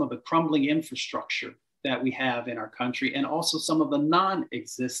address some of the crumbling infrastructure that we have in our country, and also some of the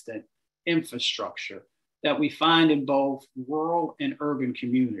non-existent infrastructure that we find in both rural and urban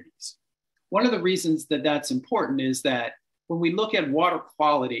communities. One of the reasons that that's important is that when we look at water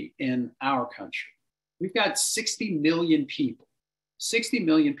quality in our country, we've got 60 million people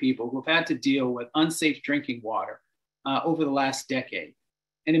who have had to deal with unsafe drinking water over the last decade.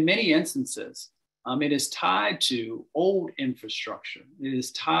 And in many instances, it is tied to old infrastructure. It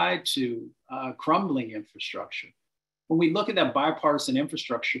is tied to crumbling infrastructure. When we look at that bipartisan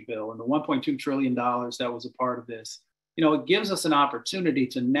infrastructure bill and the $1.2 trillion that was a part of this, it gives us an opportunity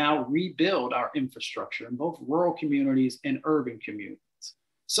to now rebuild our infrastructure in both rural communities and urban communities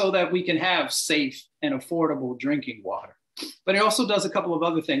so that we can have safe and affordable drinking water. But it also does a couple of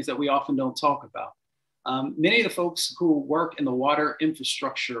other things that we often don't talk about. Many of the folks who work in the water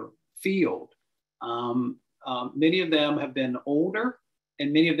infrastructure field, many of them have been older,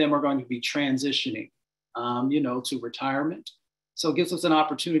 and many of them are going to be transitioning, to retirement. So it gives us an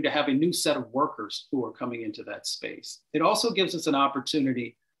opportunity to have a new set of workers who are coming into that space. It also gives us an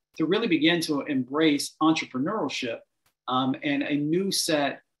opportunity to really begin to embrace entrepreneurship and a new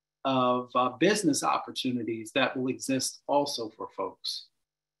set of business opportunities that will exist also for folks.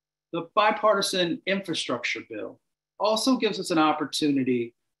 The bipartisan infrastructure bill also gives us an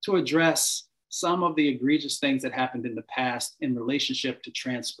opportunity to address some of the egregious things that happened in the past in relationship to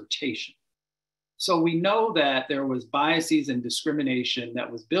transportation. So we know that there was biases and discrimination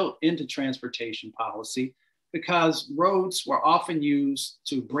that was built into transportation policy because roads were often used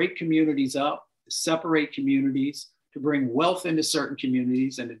to break communities up, to separate communities, to bring wealth into certain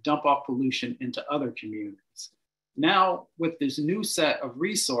communities, and to dump off pollution into other communities. Now, with this new set of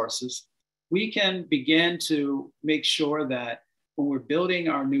resources, we can begin to make sure that when we're building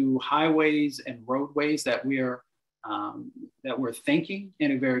our new highways and roadways, that we're thinking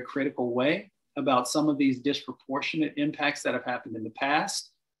in a very critical way about some of these disproportionate impacts that have happened in the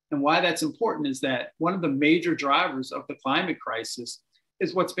past. And why that's important is that one of the major drivers of the climate crisis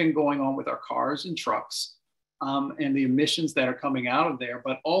is what's been going on with our cars and trucks and the emissions that are coming out of there,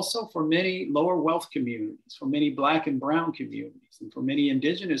 but also for many lower wealth communities, for many Black and Brown communities, and for many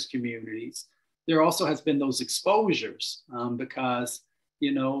Indigenous communities, there also has been those exposures because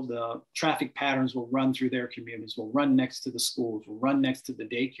the traffic patterns will run through their communities, will run next to the schools, will run next to the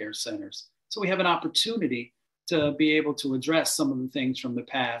daycare centers. So we have an opportunity to be able to address some of the things from the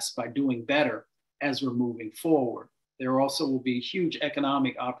past by doing better as we're moving forward. There also will be huge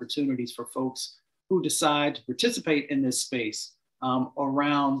economic opportunities for folks who decide to participate in this space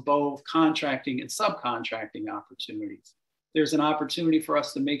around both contracting and subcontracting opportunities. There's an opportunity for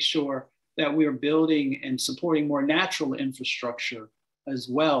us to make sure that we are building and supporting more natural infrastructure as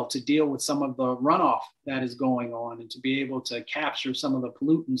well to deal with some of the runoff that is going on and to be able to capture some of the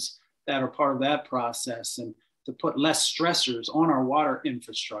pollutants that are part of that process and to put less stressors on our water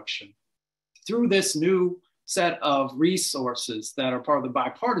infrastructure. Through this new set of resources that are part of the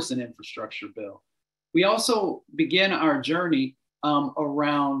bipartisan infrastructure bill, we also begin our journey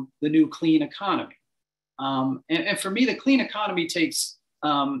around the new clean economy. And for me, the clean economy takes,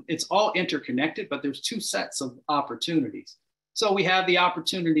 it's all interconnected, but there's two sets of opportunities. So we have the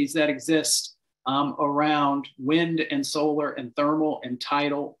opportunities that exist around wind and solar and thermal and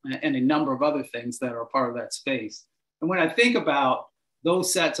tidal and a number of other things that are part of that space. And when I think about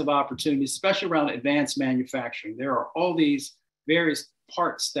those sets of opportunities, especially around advanced manufacturing, there are all these various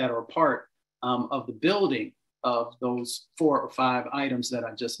parts that are part of the building of those 4 or 5 items that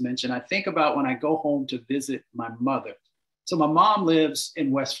I just mentioned. I think about when I go home to visit my mother. So my mom lives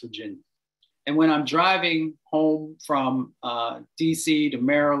in West Virginia. And when I'm driving home from DC to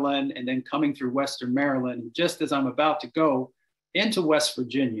Maryland and then coming through Western Maryland, just as I'm about to go into West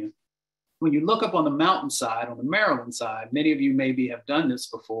Virginia, when you look up on the mountainside, on the Maryland side, many of you maybe have done this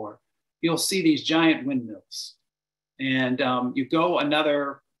before, you'll see these giant windmills. And you go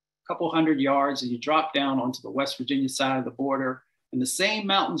another couple hundred yards and you drop down onto the West Virginia side of the border, and the same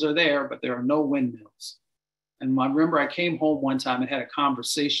mountains are there, but there are no windmills. And I remember I came home one time and had a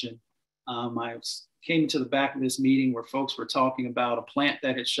conversation. I came to the back of this meeting where folks were talking about a plant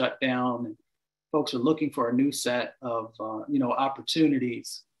that had shut down, and folks are looking for a new set of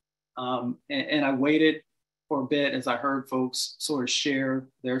opportunities. And I waited for a bit as I heard folks sort of share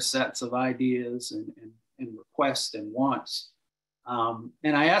their sets of ideas and requests and wants.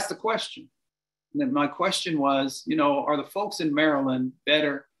 And I asked a question. And my question was, are the folks in Maryland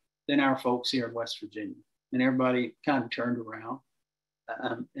better than our folks here in West Virginia? And everybody kind of turned around.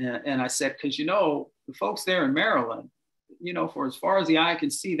 And I said, because, the folks there in Maryland, for as far as the eye can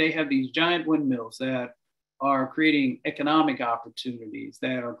see, they have these giant windmills that are creating economic opportunities,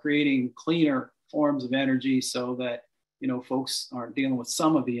 that are creating cleaner forms of energy so that, folks aren't dealing with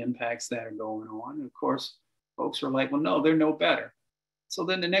some of the impacts that are going on. And of course, folks are like, well, no, they're no better. So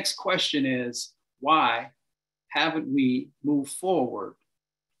then the next question is, why haven't we moved forward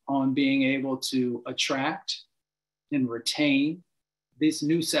on being able to attract and retain these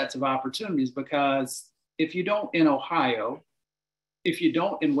new sets of opportunities? Because if you don't in Ohio, if you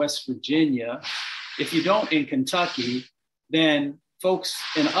don't in West Virginia, if you don't in Kentucky, then folks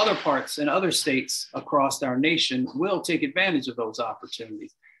in other parts and other states across our nation will take advantage of those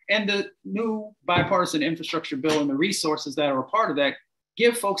opportunities. And the new bipartisan infrastructure bill and the resources that are a part of that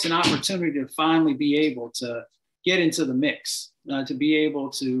give folks an opportunity to finally be able to get into the mix, to be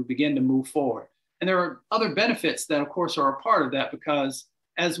able to begin to move forward. And there are other benefits that, of course, are a part of that, because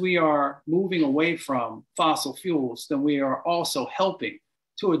as we are moving away from fossil fuels, then we are also helping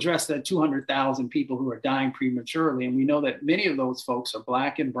to address that 200,000 people who are dying prematurely. And we know that many of those folks are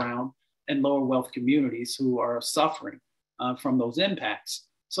Black and brown and lower wealth communities who are suffering from those impacts.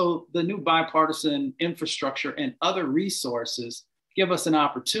 So the new bipartisan infrastructure and other resources give us an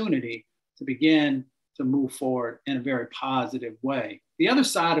opportunity to begin to move forward in a very positive way. The other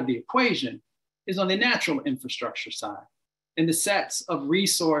side of the equation is on the natural infrastructure side and the sets of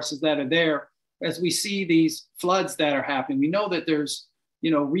resources that are there. As we see these floods that are happening, we know that there's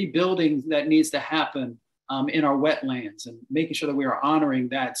rebuilding that needs to happen in our wetlands and making sure that we are honoring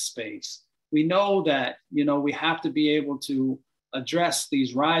that space. We know that we have to be able to address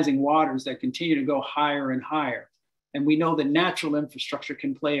these rising waters that continue to go higher and higher. And we know that natural infrastructure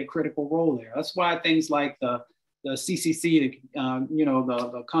can play a critical role there. That's why things like the CCC,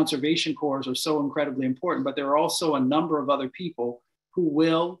 the conservation corps are so incredibly important. But there are also a number of other people who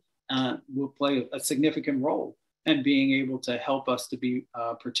will play a significant role in being able to help us to be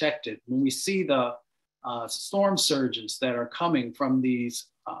protected. When we see the storm surges that are coming from these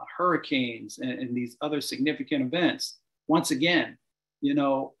hurricanes and these other significant events, once again,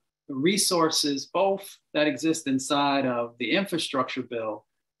 the resources both that exist inside of the infrastructure bill,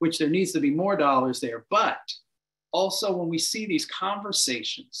 which there needs to be more dollars there, but also when we see these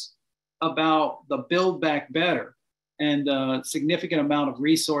conversations about the Build Back Better and the significant amount of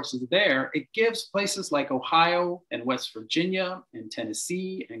resources there, it gives places like Ohio and West Virginia and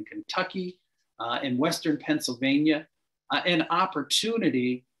Tennessee and Kentucky and Western Pennsylvania an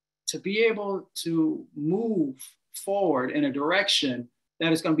opportunity to be able to move forward in a direction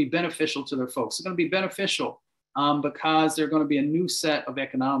that is going to be beneficial to their folks. It's going to be beneficial because they're going to be a new set of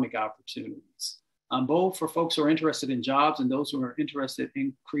economic opportunities, both for folks who are interested in jobs and those who are interested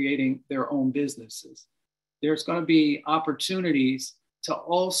in creating their own businesses. There's going to be opportunities to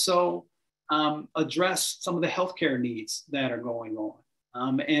also address some of the healthcare needs that are going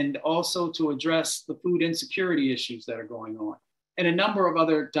on, and also to address the food insecurity issues that are going on, and a number of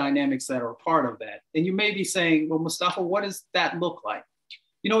other dynamics that are a part of that. And you may be saying, well, Mustafa, what does that look like?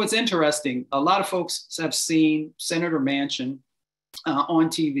 It's interesting. A lot of folks have seen Senator Manchin on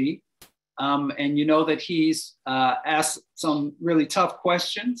TV, and that he's asked some really tough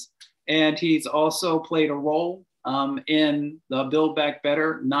questions, and he's also played a role in the Build Back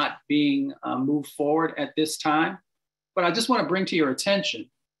Better not being moved forward at this time. But I just want to bring to your attention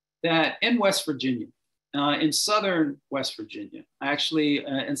that in West Virginia, in southern West Virginia, actually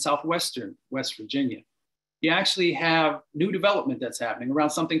in southwestern West Virginia, you actually have new development that's happening around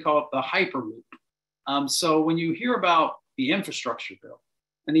something called the Hyperloop. So when you hear about the infrastructure bill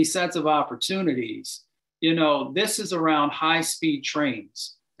and these sets of opportunities, this is around high-speed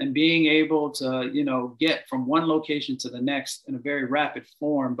trains and being able to, get from one location to the next in a very rapid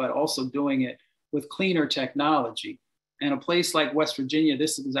form, but also doing it with cleaner technology. And a place like West Virginia,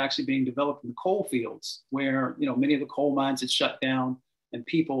 this is actually being developed in the coal fields where, many of the coal mines had shut down and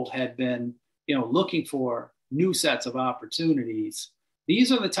people had been looking for new sets of opportunities.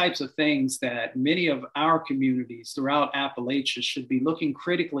 These are the types of things that many of our communities throughout Appalachia should be looking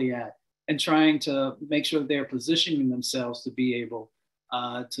critically at and trying to make sure that they're positioning themselves to be able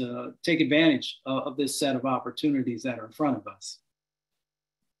to take advantage of this set of opportunities that are in front of us.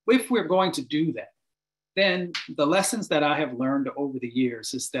 If we're going to do that, then the lessons that I have learned over the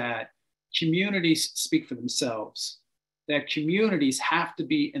years is that communities speak for themselves, that communities have to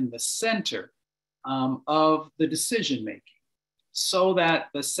be in the center of the decision making so that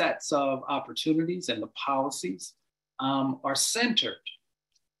the sets of opportunities and the policies are centered.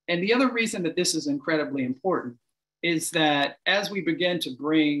 And the other reason that this is incredibly important is that as we begin to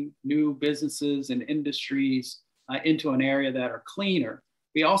bring new businesses and industries into an area that are cleaner,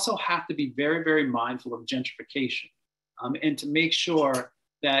 we also have to be very, very mindful of gentrification, and to make sure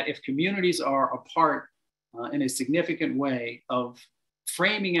that if communities are a part in a significant way of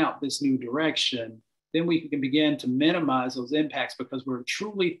framing out this new direction, then we can begin to minimize those impacts because we're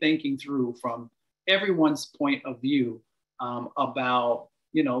truly thinking through from everyone's point of view about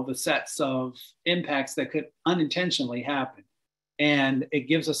the sets of impacts that could unintentionally happen. And it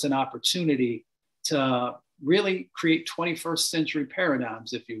gives us an opportunity to really create 21st century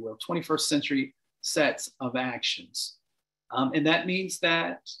paradigms, if you will, 21st century sets of actions. And that means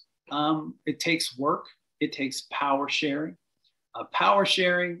that it takes work, it takes power sharing. Power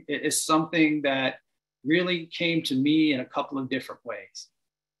sharing is something that really came to me in a couple of different ways.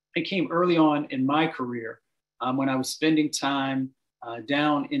 It came early on in my career when I was spending time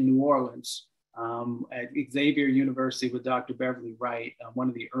down in New Orleans at Xavier University with Dr. Beverly Wright, one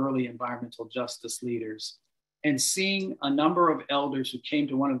of the early environmental justice leaders, and seeing a number of elders who came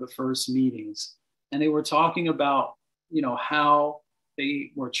to one of the first meetings. And they were talking about, how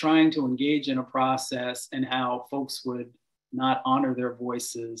they were trying to engage in a process and how folks would not honor their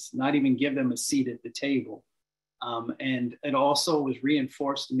voices, not even give them a seat at the table. And it also was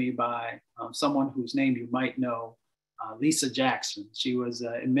reinforced to me by someone whose name you might know, Lisa Jackson. She was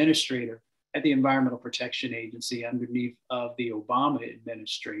an administrator at the Environmental Protection Agency underneath of the Obama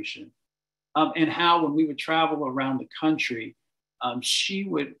administration. And how when we would travel around the country, she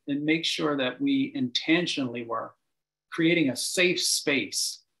would make sure that we intentionally were creating a safe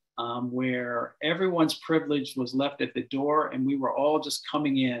space where everyone's privilege was left at the door and we were all just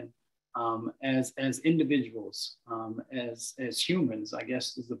coming in as individuals, as humans, I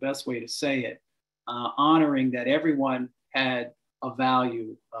guess is the best way to say it, honoring that everyone had a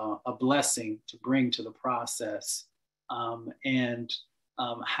value, a blessing to bring to the process. And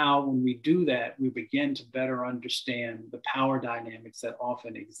how when we do that, we begin to better understand the power dynamics that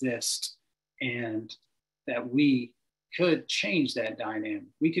often exist, and that we could change that dynamic.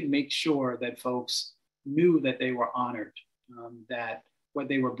 We could make sure that folks knew that they were honored, that what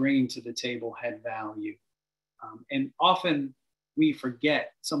they were bringing to the table had value. And often we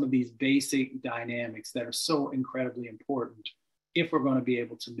forget some of these basic dynamics that are so incredibly important if we're going to be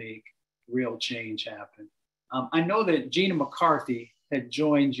able to make real change happen. I know that Gina McCarthy had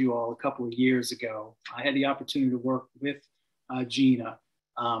joined you all a couple of years ago. I had the opportunity to work with Gina.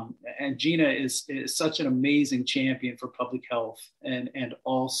 And Gina is such an amazing champion for public health and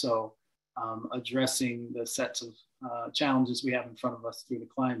also addressing the sets of challenges we have in front of us through the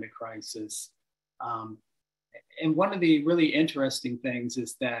climate crisis. And one of the really interesting things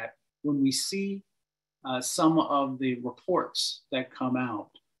is that when we see some of the reports that come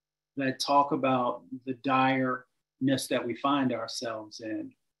out that talk about the direness that we find ourselves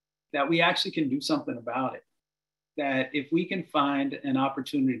in, that we actually can do something about it. That if we can find an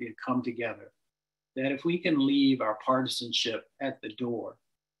opportunity to come together, that if we can leave our partisanship at the door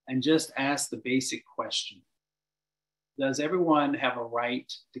and just ask the basic question, does everyone have a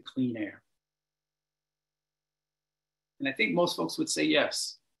right to clean air? And I think most folks would say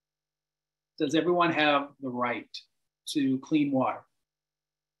yes. Does everyone have the right to clean water?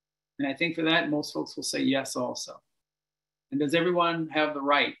 And I think for that, most folks will say yes also. And does everyone have the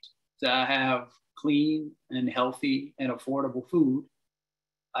right to have clean and healthy and affordable food?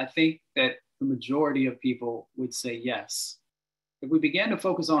 I think that the majority of people would say yes. If we begin to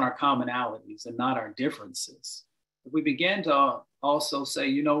focus on our commonalities and not our differences, if we begin to also say,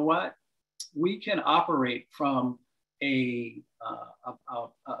 you know what, we can operate from a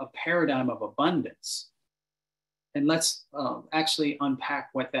paradigm of abundance, and let's actually unpack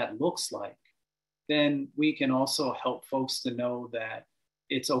what that looks like, then we can also help folks to know that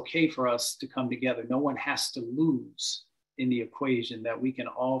it's okay for us to come together. No one has to lose in the equation, that we can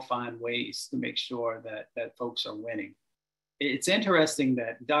all find ways to make sure that folks are winning. It's interesting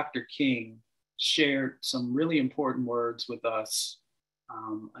that Dr. King shared some really important words with us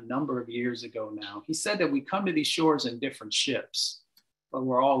a number of years ago now. He said that we come to these shores in different ships, but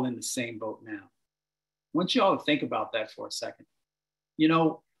we're all in the same boat now. I want you all to think about that for a second. You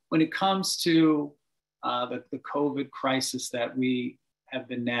know, when it comes to the COVID crisis that we have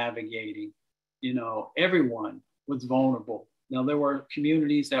been navigating, you know, everyone was vulnerable. Now, there were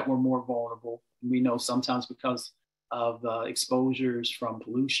communities that were more vulnerable. We know sometimes because of exposures from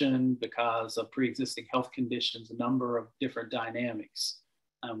pollution, because of pre-existing health conditions, a number of different dynamics.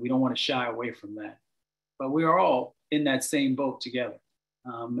 We don't want to shy away from that. But we are all in that same boat together.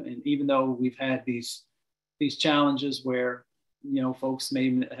 And even though we've had these challenges where, you know, folks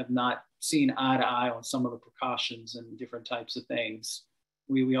may have not seen eye to eye on some of the precautions and different types of things.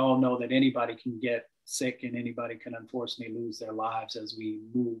 We all know that anybody can get sick and anybody can unfortunately lose their lives as we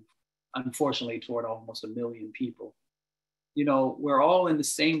move, unfortunately, toward almost 1 million people. You know, we're all in the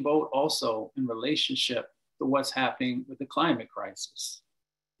same boat also in relationship to what's happening with the climate crisis.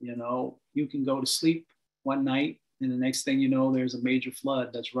 You know, you can go to sleep one night and the next thing you know, there's a major flood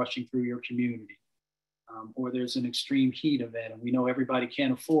that's rushing through your community. Or there's an extreme heat event and we know everybody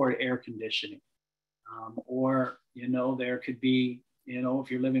can't afford air conditioning. Or, you know, there could be, you know, if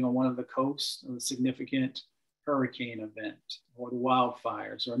you're living on one of the coasts, a significant hurricane event or the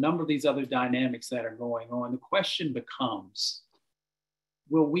wildfires or a number of these other dynamics that are going on. The question becomes,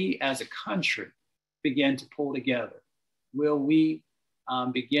 will we as a country begin to pull together? Will we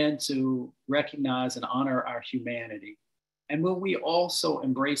begin to recognize and honor our humanity? And will we also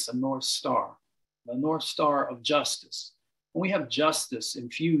embrace a North Star, the North Star of justice? When we have justice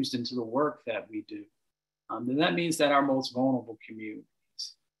infused into the work that we do, then that means that our most vulnerable communities,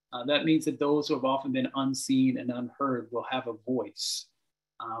 that means that those who have often been unseen and unheard will have a voice.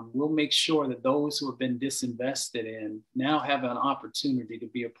 We'll make sure that those who have been disinvested in now have an opportunity to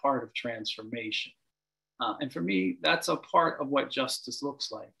be a part of transformation. And for me, that's a part of what justice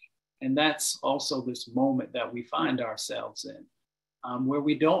looks like. And that's also this moment that we find ourselves in, where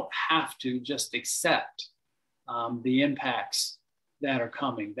we don't have to just accept the impacts that are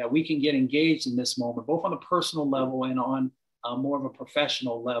coming, that we can get engaged in this moment, both on a personal level and on more of a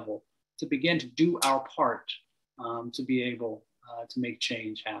professional level, to begin to do our part to be able to make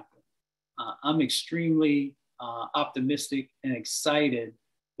change happen. I'm extremely optimistic and excited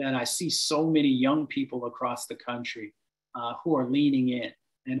that I see so many young people across the country who are leaning in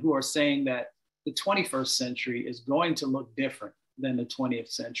and who are saying that the 21st century is going to look different than the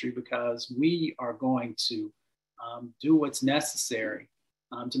 20th century because we are going to do what's necessary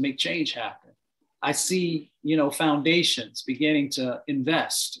to make change happen. I see, you know, foundations beginning to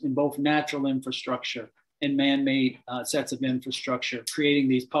invest in both natural infrastructure and man-made sets of infrastructure, creating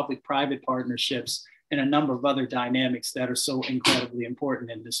these public-private partnerships and a number of other dynamics that are so incredibly important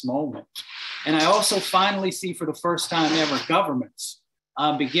in this moment. And I also finally see for the first time ever governments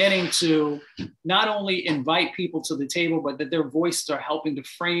beginning to not only invite people to the table, but that their voices are helping to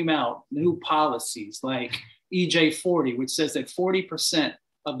frame out new policies like EJ40, which says that 40%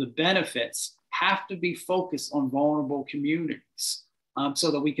 of the benefits have to be focused on vulnerable communities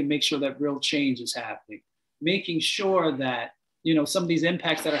so that we can make sure that real change is happening. Making sure that, you know, some of these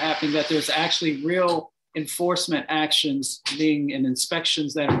impacts that are happening, that there's actually real enforcement actions being and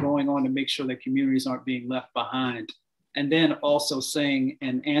inspections that are going on to make sure that communities aren't being left behind. And then also saying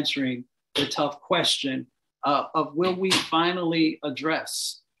and answering the tough question of will we finally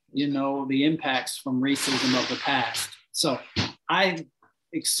address, you know, the impacts from racism of the past. So I'm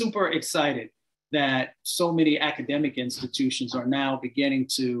super excited that so many academic institutions are now beginning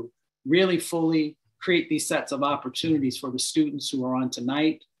to really fully create these sets of opportunities for the students who are on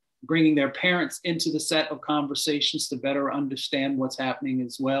tonight, bringing their parents into the set of conversations to better understand what's happening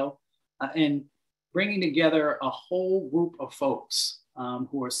as well, and bringing together a whole group of folks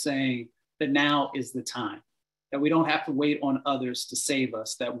who are saying that now is the time, that we don't have to wait on others to save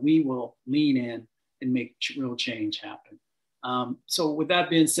us, that we will lean in and make real change happen. So with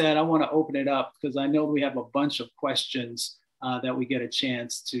that being said, I want to open it up because I know we have a bunch of questions that we get a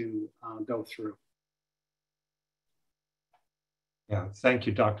chance to go through. Yeah, thank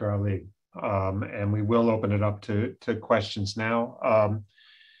you, Dr. Ali. And we will open it up to questions now.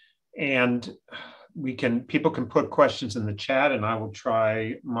 And people can put questions in the chat and I will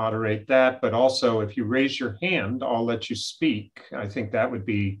try moderate that. But also if you raise your hand, I'll let you speak. I think that would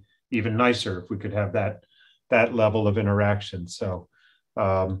be even nicer if we could have that level of interaction. So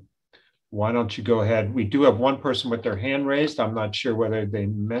why don't you go ahead? We do have one person with their hand raised. I'm not sure whether they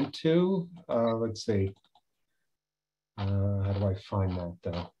meant to. Let's see. How do I find that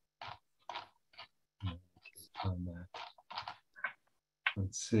though? Find that.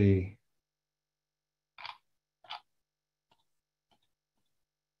 Let's see.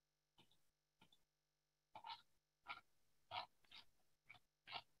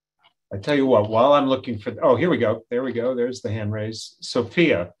 I tell you what, while I'm looking for, oh, here we go. There we go. There's the hand raise.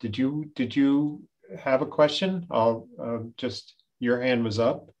 Sophia, did you have a question? I'll just, your hand was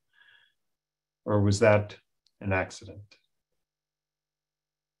up, or was that an accident?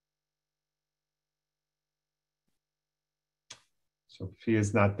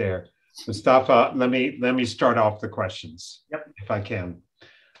 Sophia's not there. Mustafa, let me start off the questions, if I can.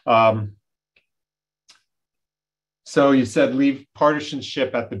 So you said leave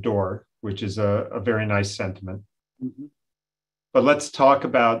partisanship at the door, which is a very nice sentiment. Mm-hmm. But let's talk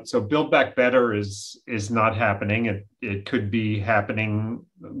about, so Build Back Better is not happening. It could be happening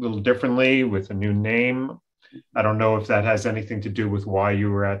a little differently with a new name. I don't know if that has anything to do with why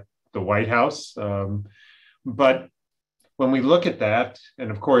you were at the White House. But when we look at that, and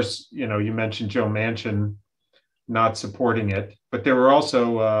of course, you know, you mentioned Joe Manchin not supporting it, but there were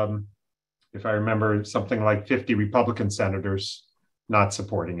also, if I remember, something like 50 Republican senators not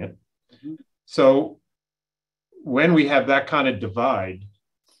supporting it. Mm-hmm. So when we have that kind of divide,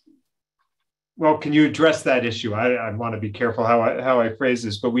 well, can you address that issue? I want to be careful how I phrase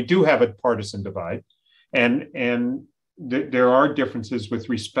this, but we do have a partisan divide, and there are differences with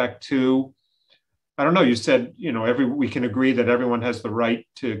respect to, I don't know, you said, you know, we can agree that everyone has the right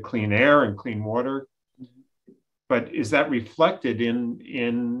to clean air and clean water, but is that reflected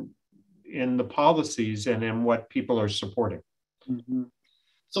in the policies and in what people are supporting? Mm-hmm.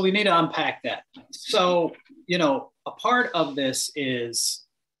 So we need to unpack that. So, you know, a part of this is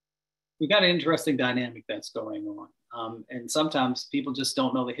we've got an interesting dynamic that's going on. And sometimes people just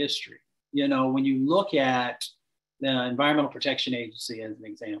don't know the history. You know, when you look at the Environmental Protection Agency as an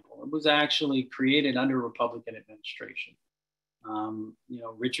example, it was actually created under a Republican administration. You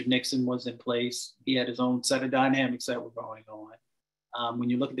know, Richard Nixon was in place. He had his own set of dynamics that were going on. When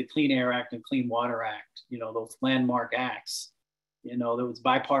you look at the Clean Air Act and Clean Water Act, you know, those landmark acts, you know, there was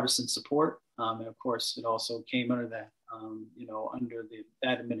bipartisan support. And of course, it also came under that, you know, under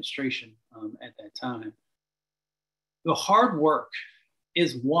that administration at that time. The hard work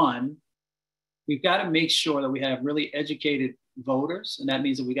is one, we've got to make sure that we have really educated voters. And that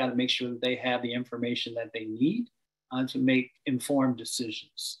means that we got to make sure that they have the information that they need to make informed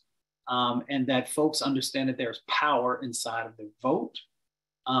decisions. And that folks understand that there's power inside of their vote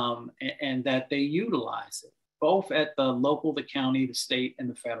and that they utilize it, both at the local, the county, the state, and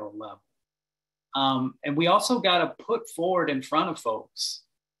the federal level. And we also got to put forward in front of folks,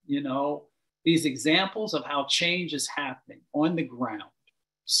 you know, these examples of how change is happening on the ground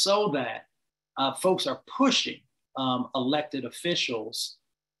so that folks are pushing elected officials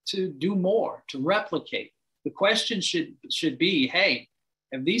to do more, to replicate. The question should be, hey,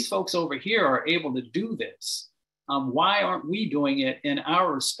 if these folks over here are able to do this, why aren't we doing it in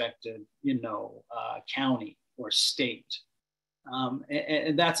our respective, you know, county or state?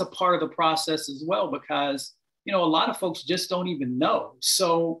 And that's a part of the process as well, because, you know, a lot of folks just don't even know.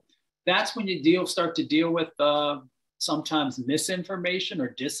 So that's when you start to deal with sometimes misinformation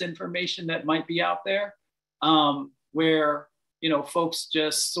or disinformation that might be out there, where, you know, folks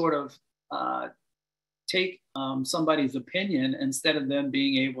just sort of take somebody's opinion instead of them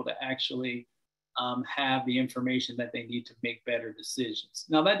being able to actually have the information that they need to make better decisions.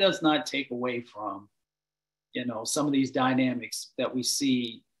 Now, that does not take away from, you know, some of these dynamics that we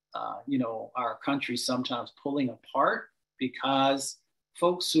see, you know, our country sometimes pulling apart because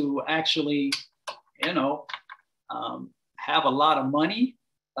folks who actually, you know, have a lot of money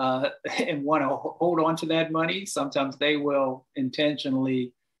and want to hold on to that money, sometimes they will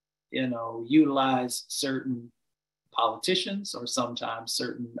intentionally, you know, utilize certain politicians or sometimes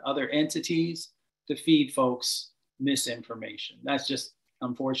certain other entities to feed folks misinformation. That's just,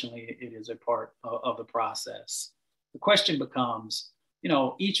 unfortunately, it is a part of the process. The question becomes, you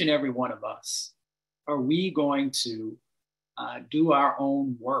know, each and every one of us, are we going to do our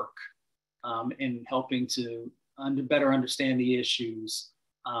own work in helping to better understand the issues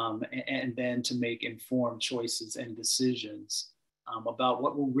and then to make informed choices and decisions about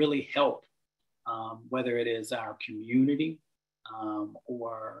what will really help, whether it is our community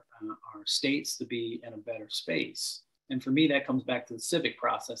or our states to be in a better space. And for me, that comes back to the civic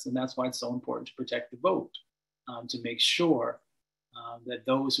process. And that's why it's so important to protect the vote, to make sure that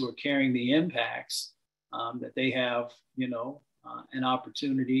those who are carrying the impacts, that they have, you know, an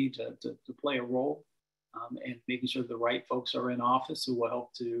opportunity to play a role and making sure the right folks are in office who will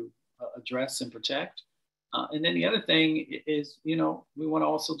help to address and protect. And then the other thing is, you know, we want to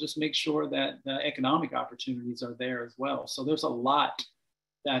also just make sure that the economic opportunities are there as well. So there's a lot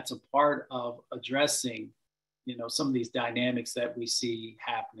that's a part of addressing, you know, some of these dynamics that we see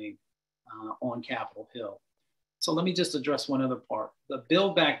happening on Capitol Hill. So let me just address one other part. The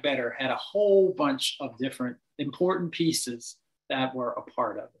Build Back Better had a whole bunch of different important pieces that were a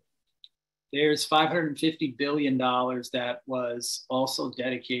part of it. There's $550 billion that was also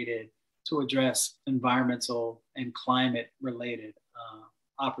dedicated to address environmental and climate related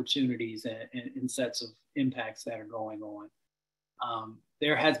opportunities and sets of impacts that are going on.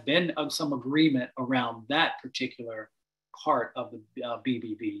 There has been some agreement around that particular part of the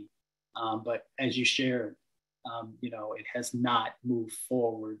BBB, but as you shared, you know, it has not moved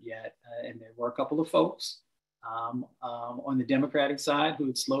forward yet. And there were a couple of folks on the Democratic side who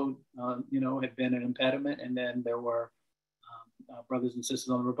had slowed, had been an impediment. And then there were brothers and sisters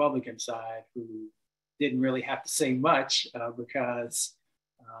on the Republican side who didn't really have to say much because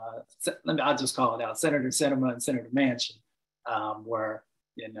I'll just call it out. Senator Sinema and Senator Manchin were,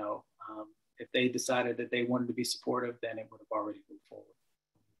 if they decided that they wanted to be supportive, then it would have already moved forward.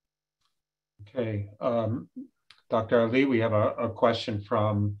 Okay. Dr. Ali, we have a question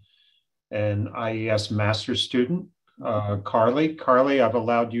from an IES master's student, Carly. Carly, I've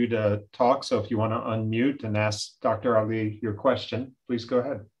allowed you to talk, so if you want to unmute and ask Dr. Ali your question, please go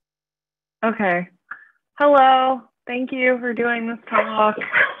ahead. Okay. Hello. Thank you for doing this talk.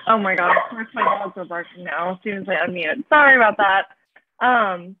 Oh my God, of course my dogs are barking now as soon as I unmute. Sorry about that.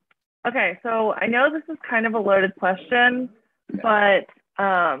 Okay, so I know this is kind of a loaded question, but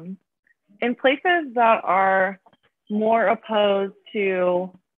in places that are more opposed to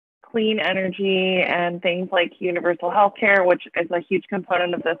clean energy and things like universal healthcare, which is a huge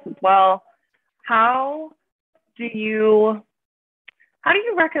component of this as well, how do you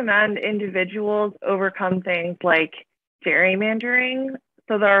recommend individuals overcome things like gerrymandering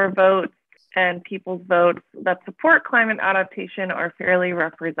so that our votes and people's votes that support climate adaptation are fairly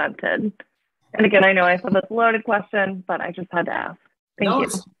represented? And again, I know I said that's a loaded question, but I just had to ask. Thank you.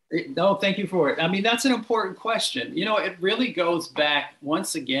 No, thank you for it. I mean, that's an important question. It really goes back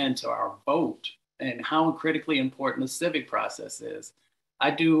once again to our vote and how critically important the civic process is.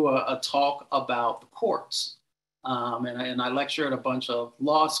 I do a talk about the courts, and I lecture at a bunch of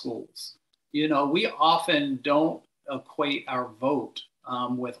law schools. We often don't equate our vote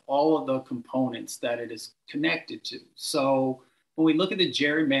with all of the components that it is connected to. So when we look at the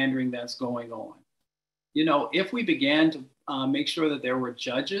gerrymandering that's going on, if we began to make sure that there were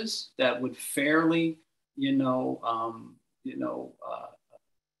judges that would fairly,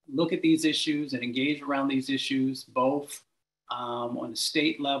 look at these issues and engage around these issues, both on the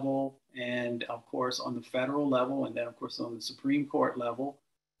state level and of course on the federal level, and then of course on the Supreme Court level,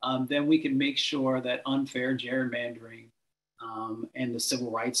 then we can make sure that unfair gerrymandering and the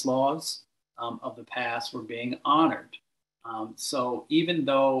civil rights laws of the past were being honored. So even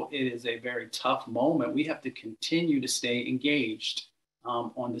though it is a very tough moment, we have to continue to stay engaged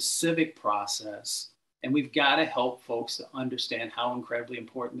on the civic process. And we've got to help folks to understand how incredibly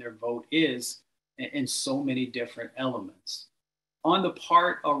important their vote is in so many different elements. On the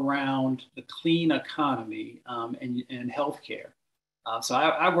part around the clean economy and healthcare. So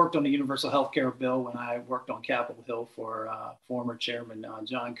I worked on the universal healthcare bill when I worked on Capitol Hill for former Chairman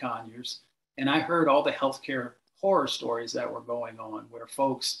John Conyers. And I heard all the healthcare horror stories that were going on where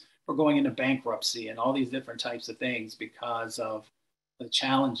folks were going into bankruptcy and all these different types of things because of the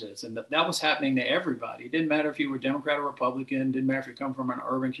challenges. And that was happening to everybody. It didn't matter if you were Democrat or Republican, didn't matter if you come from an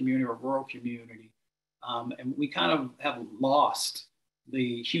urban community or a rural community. And we kind of have lost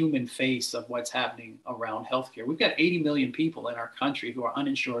the human face of what's happening around healthcare. We've got 80 million people in our country who are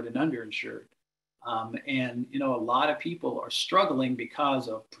uninsured and underinsured. And a lot of people are struggling because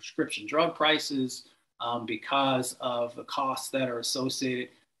of prescription drug prices, because of the costs that are associated.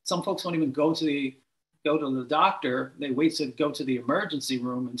 Some folks don't even go to the doctor. They wait to go to the emergency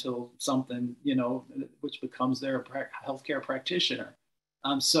room until something, which becomes their healthcare practitioner.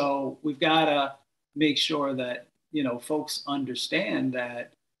 So we've got to make sure that, folks understand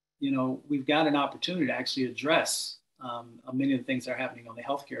that, we've got an opportunity to actually address many of the things that are happening on the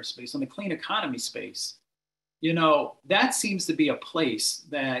healthcare space, on the clean economy space. That seems to be a place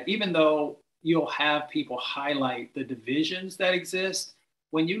that even though you'll have people highlight the divisions that exist,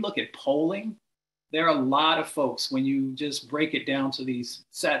 when you look at polling, there are a lot of folks, when you just break it down to these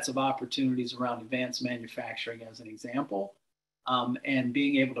sets of opportunities around advanced manufacturing as an example, and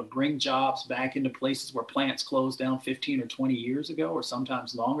being able to bring jobs back into places where plants closed down 15 or 20 years ago, or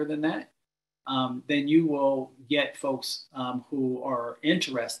sometimes longer than that, then you will get folks who are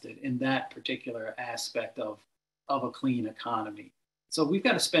interested in that particular aspect of a clean economy. So we've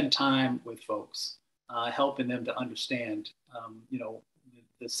got to spend time with folks, helping them to understand,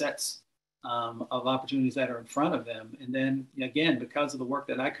 the sets of opportunities that are in front of them. And then again, because of the work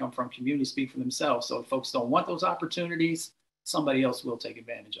that I come from, communities speak for themselves. So if folks don't want those opportunities, somebody else will take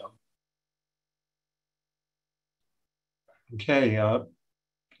advantage of them. Okay,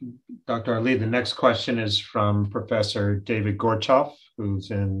 Dr. Ali, the next question is from Professor David Gorchoff,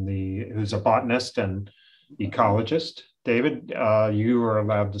 who's a botanist and ecologist. David, you are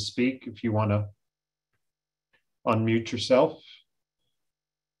allowed to speak if you want to unmute yourself.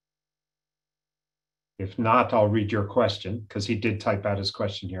 If not, I'll read your question because he did type out his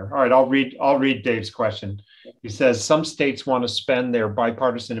question here. All right, I'll read Dave's question. He says, some states want to spend their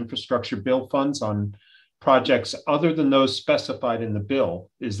bipartisan infrastructure bill funds on projects other than those specified in the bill.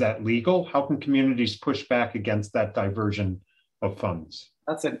 Is that legal? How can communities push back against that diversion of funds?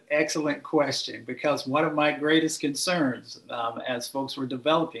 That's an excellent question, because one of my greatest concerns as folks were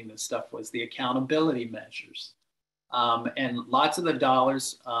developing this stuff was the accountability measures. And lots of the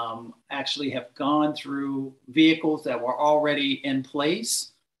dollars actually have gone through vehicles that were already in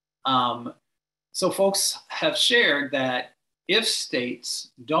place. So folks have shared that if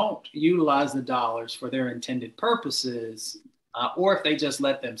states don't utilize the dollars for their intended purposes, or if they just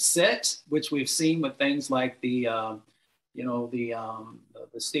let them sit, which we've seen with things like the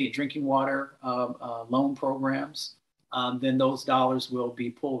state drinking water loan programs, then those dollars will be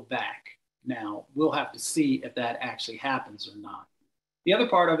pulled back. Now, we'll have to see if that actually happens or not. The other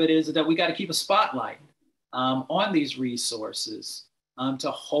part of it is that we got to keep a spotlight on these resources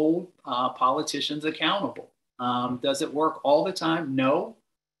to hold politicians accountable. Does it work all the time? No,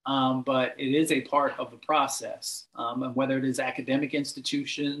 but it is a part of the process. And whether it is academic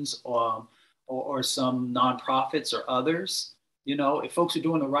institutions or some nonprofits or others, if folks are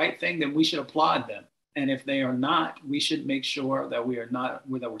doing the right thing, then we should applaud them. And if they are not, we should make sure that that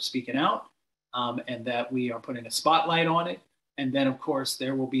we're speaking out and that we are putting a spotlight on it. And then, of course,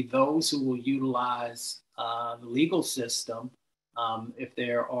 there will be those who will utilize the legal system if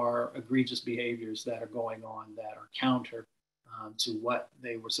there are egregious behaviors that are going on that are counter to what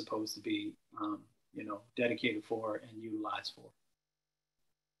they were supposed to be, dedicated for and utilized for.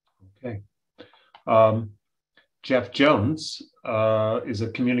 Okay. Jeff Jones is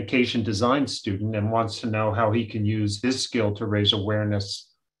a communication design student and wants to know how he can use his skill to raise awareness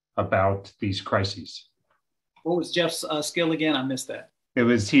about these crises. What was Jeff's skill again? I missed that.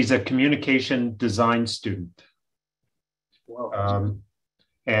 He's a communication design student.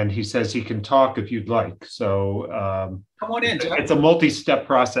 And he says he can talk if you'd like. So come on in, Jeff. It's a multi-step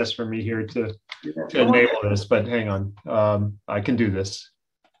process for me here to enable this, but hang on. I can do this.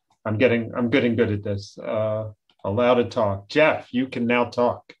 I'm getting good at this. Allow to talk. Jeff, you can now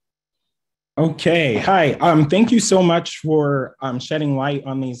talk. Okay. Hi. Thank you so much for shedding light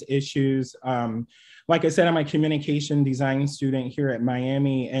on these issues. Like I said, I'm a communication design student here at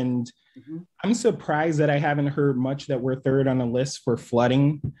Miami, and I'm surprised that I haven't heard much that we're third on the list for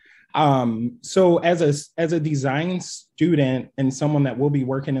flooding. So as a design student and someone that will be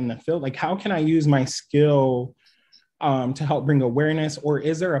working in the field, like how can I use my skill to help bring awareness, or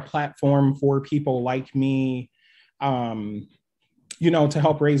is there a platform for people like me, to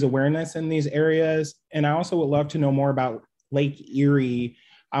help raise awareness in these areas? And I also would love to know more about Lake Erie,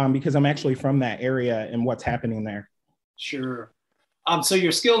 because I'm actually from that area and what's happening there. Sure. So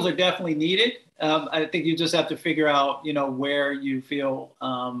your skills are definitely needed. I think you just have to figure out, where you feel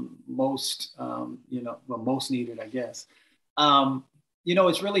most needed, I guess.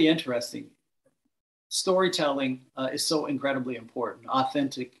 It's really interesting. Storytelling is so incredibly important,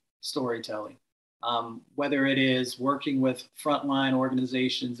 authentic storytelling. Whether it is working with frontline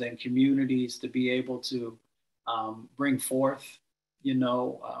organizations and communities to be able to bring forth,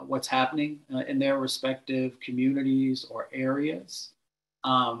 what's happening in their respective communities or areas,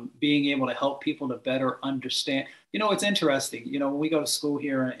 being able to help people to better understand. It's interesting, when we go to school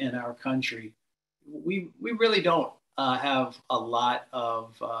here in our country, we really don't have a lot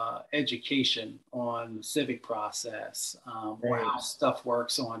of education on the civic process or how stuff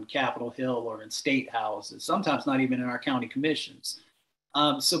works on Capitol Hill or in state houses, sometimes not even in our county commissions.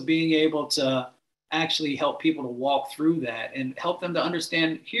 So being able to actually help people to walk through that and help them to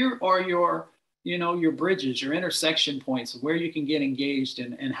understand, here are your bridges, your intersection points, where you can get engaged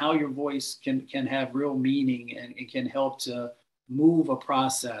and how your voice can have real meaning and it can help to move a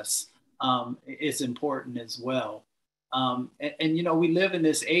process is important as well. We live in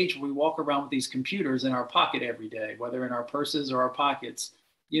this age where we walk around with these computers in our pocket every day, whether in our purses or our pockets,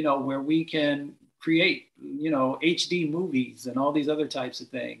 where we can create, HD movies and all these other types of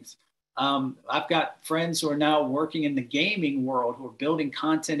things. I've got friends who are now working in the gaming world who are building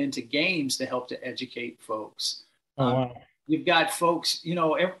content into games to help to educate folks. Wow. You've got folks,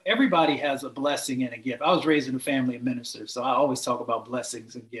 everybody has a blessing and a gift. I was raised in a family of ministers, so I always talk about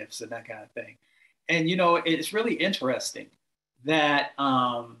blessings and gifts and that kind of thing. And, it's really interesting that,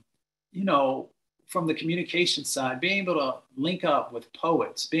 from the communication side, being able to link up with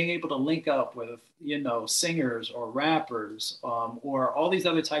poets, being able to link up with, singers or rappers or all these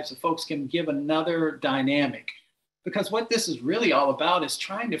other types of folks can give another dynamic. Because what this is really all about is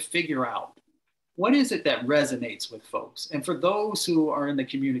trying to figure out what is it that resonates with folks. And for those who are in the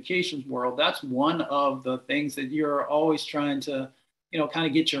communications world, that's one of the things that you're always trying to, kind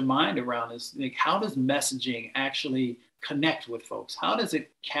of get your mind around is like, how does messaging actually connect with folks? How does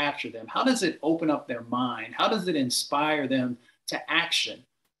it capture them? How does it open up their mind? How does it inspire them to action?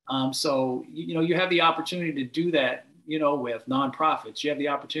 So, you have the opportunity to do that, with nonprofits. You have the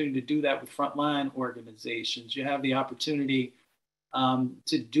opportunity to do that with frontline organizations. You have the opportunity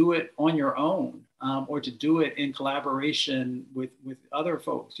to do it on your own, or to do it in collaboration with other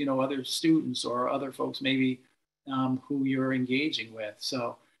folks, other students or other folks maybe who you're engaging with.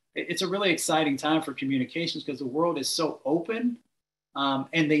 So it's a really exciting time for communications because the world is so open,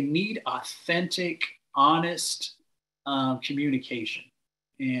 and they need authentic, honest communication.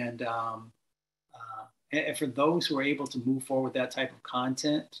 And for those who are able to move forward that type of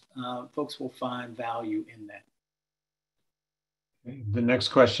content, folks will find value in that. The next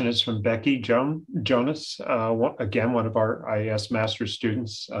question is from Becky Jonas, again, one of our IES Master's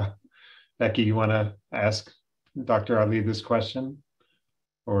students. Becky, you want to ask Dr. Ali this question,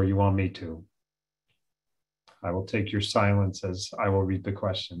 or you want me to? I will take your silence as I will read the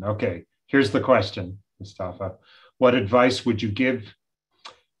question. Okay, here's the question, Mustafa. What advice would you give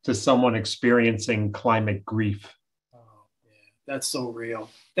to someone experiencing climate grief? Oh, yeah, that's so real.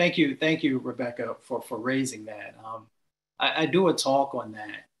 Thank you, Rebecca, for raising that. I do a talk on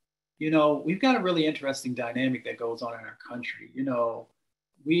that. We've got a really interesting dynamic that goes on in our country.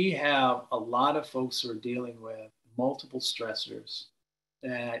 We have a lot of folks who are dealing with multiple stressors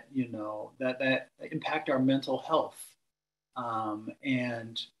that, that impact our mental health.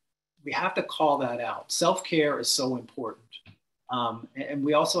 And we have to call that out. Self-care is so important. And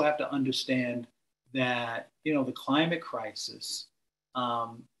we also have to understand that, the climate crisis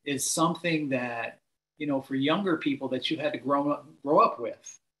is something that, for younger people that you had to grow up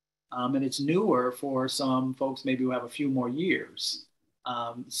with. And it's newer for some folks, maybe who have a few more years.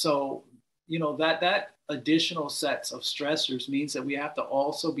 So, that additional sets of stressors means that we have to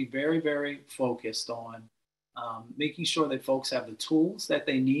also be very, very focused on making sure that folks have the tools that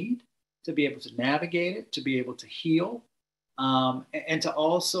they need to be able to navigate it, to be able to heal, and to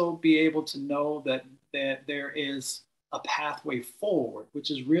also be able to know that there is a pathway forward,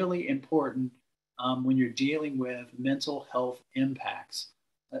 which is really important when you're dealing with mental health impacts,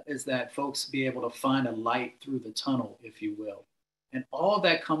 is that folks be able to find a light through the tunnel, if you will. And all of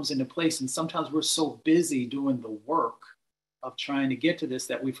that comes into place. And sometimes we're so busy doing the work of trying to get to this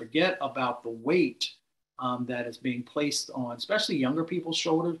that we forget about the weight that is being placed on, especially younger people's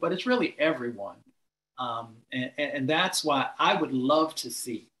shoulders, but it's really everyone. And that's why I would love to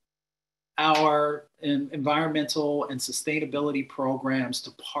see our environmental and sustainability programs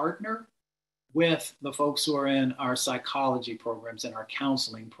to partner with the folks who are in our psychology programs and our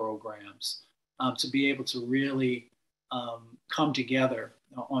counseling programs, to be able to really come together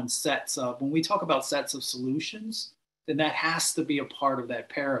on sets of, when we talk about sets of solutions, then that has to be a part of that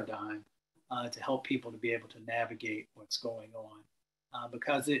paradigm to help people to be able to navigate what's going on.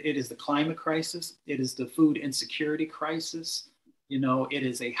 Because it is the climate crisis, it is the food insecurity crisis, it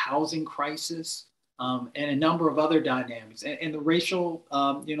is a housing crisis, and a number of other dynamics, and the racial,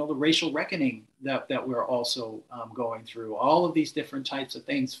 the racial reckoning that we're also going through. All of these different types of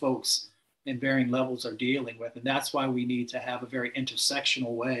things, folks in varying levels are dealing with, and that's why we need to have a very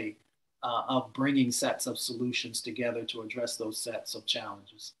intersectional way of bringing sets of solutions together to address those sets of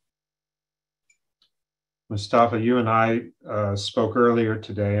challenges. Mustafa, you and I spoke earlier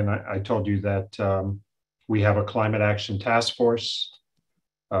today, and I told you that we have a climate action task force.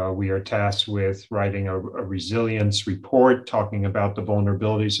 We are tasked with writing a resilience report talking about the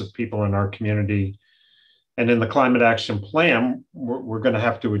vulnerabilities of people in our community. And in the climate action plan, we're going to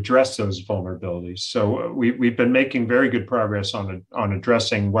have to address those vulnerabilities. So we've been making very good progress on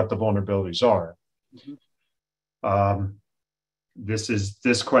addressing what the vulnerabilities are. Mm-hmm.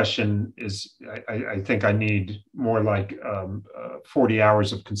 This question is, I think I need more like 40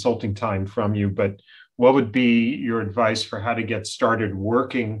 hours of consulting time from you, but what would be your advice for how to get started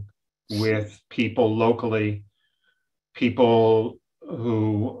working with people locally, people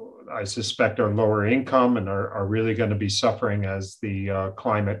who I suspect are lower income and are really going to be suffering as the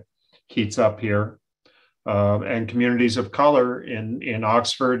climate heats up here, and communities of color in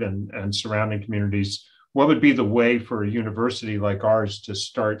Oxford and surrounding communities? What would be the way for a university like ours to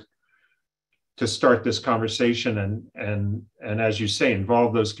start this conversation and as you say,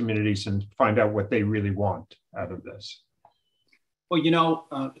 involve those communities and find out what they really want out of this? Well,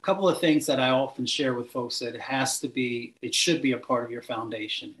 a couple of things that I often share with folks that it should be a part of your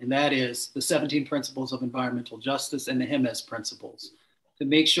foundation. And that is the 17 principles of environmental justice and the HIMES principles, to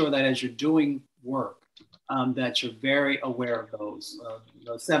make sure that as you're doing work, that you're very aware of those.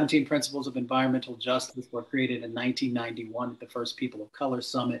 The 17 principles of environmental justice were created in 1991 at the first People of Color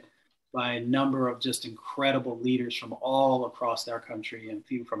Summit. by a number of just incredible leaders from all across our country and a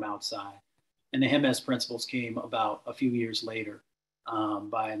few from outside. And the HEMES principles came about a few years later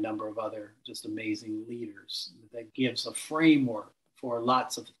by a number of other just amazing leaders that gives a framework for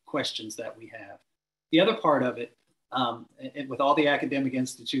lots of questions that we have. The other part of it, and with all the academic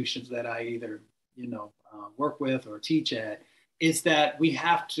institutions that I either work with or teach at, is that we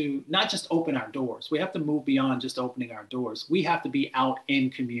have to not just open our doors. We have to move beyond just opening our doors. We have to be out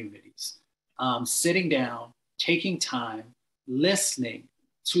in communities, sitting down, taking time, listening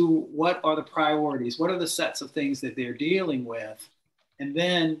to what are the priorities, what are the sets of things that they're dealing with, and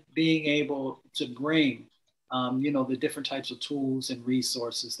then being able to bring the different types of tools and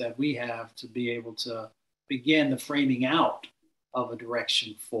resources that we have to be able to begin the framing out of a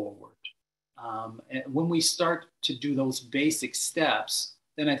direction forward. And when we start to do those basic steps,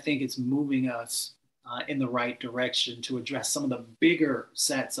 then I think it's moving us in the right direction to address some of the bigger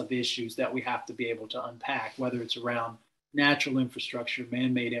sets of issues that we have to be able to unpack, whether it's around natural infrastructure,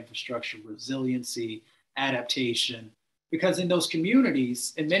 man-made infrastructure, resiliency, adaptation. Because in those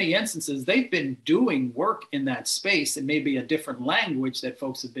communities, in many instances, they've been doing work in that space. It may be a different language that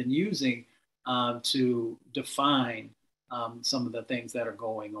folks have been using to define some of the things that are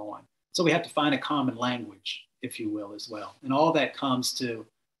going on. So we have to find a common language, if you will, as well. And all that comes to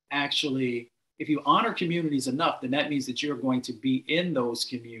actually, if you honor communities enough, then that means that you're going to be in those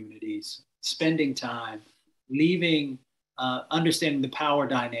communities, spending time, leaving, understanding the power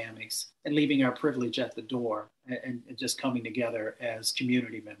dynamics, and leaving our privilege at the door and just coming together as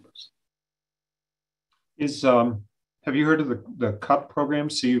community members. Have you heard of the CUP program,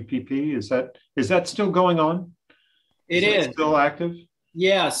 CUPP? Is that still going on? It is still active?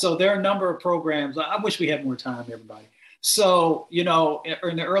 Yeah, so there are a number of programs. I wish we had more time, everybody. So, in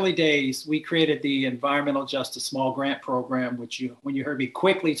the early days, we created the Environmental Justice Small Grant Program, which when you heard me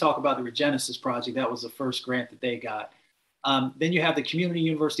quickly talk about the Regenesis Project, that was the first grant that they got. Then you have the Community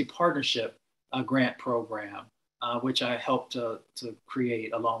University Partnership Grant Program, which I helped to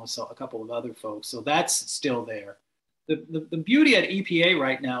create along with a couple of other folks. So that's still there. The beauty at EPA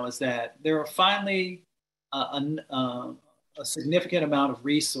right now is that there are finally a significant amount of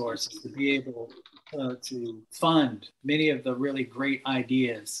resources to be able to fund many of the really great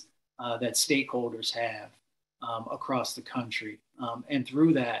ideas that stakeholders have across the country. And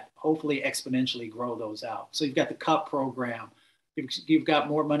through that, hopefully exponentially grow those out. So you've got the CUP program, you've got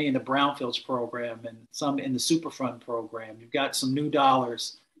more money in the Brownfields program and some in the Superfund program. You've got some new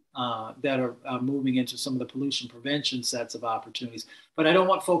dollars that are moving into some of the pollution prevention sets of opportunities. But I don't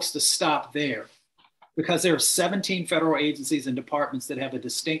want folks to stop there, because there are 17 federal agencies and departments that have a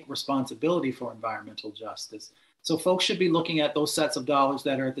distinct responsibility for environmental justice. So folks should be looking at those sets of dollars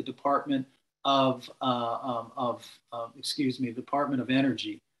that are at the Department of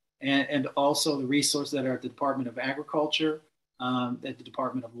Energy, and also the resources that are at the Department of Agriculture, at the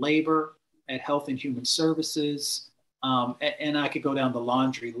Department of Labor, at Health and Human Services, and I could go down the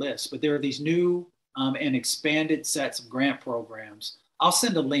laundry list. But there are these new and expanded sets of grant programs. I'll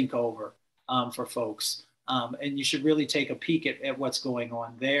send a link over for folks. And you should really take a peek at what's going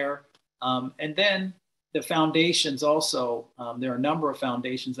on there. And then the foundations also, there are a number of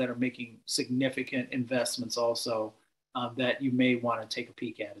foundations that are making significant investments also that you may want to take a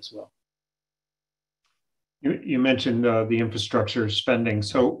peek at as well. You mentioned the infrastructure spending.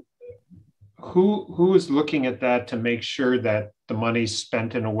 So who is looking at that to make sure that the money's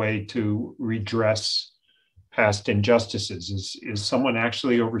spent in a way to redress past injustices? Is someone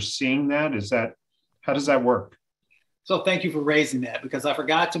actually overseeing that? How does that work? So thank you for raising that, because I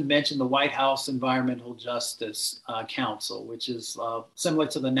forgot to mention the White House Environmental Justice Council, which is similar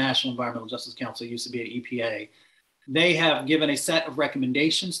to the National Environmental Justice Council, used to be at EPA. They have given a set of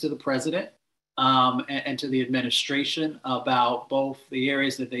recommendations to the president and to the administration about both the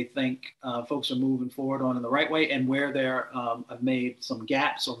areas that they think folks are moving forward on in the right way and where they're have made some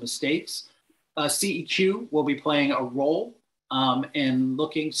gaps or mistakes. CEQ will be playing a role in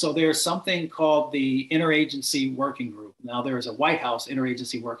looking. So there's something called the Interagency Working Group. Now there is a White House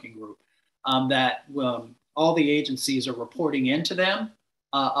Interagency Working Group that all the agencies are reporting into them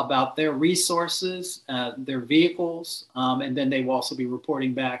about their resources, their vehicles, and then they will also be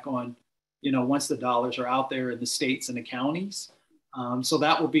reporting back on, once the dollars are out there in the states and the counties. So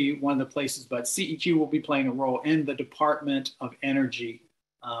that will be one of the places, but CEQ will be playing a role, and the Department of Energy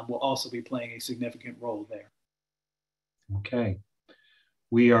will also be playing a significant role there. Okay.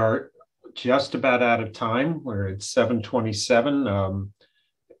 We are just about out of time. We're at 7:27.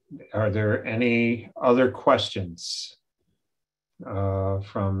 Are there any other questions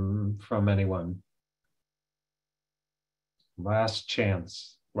from anyone? Last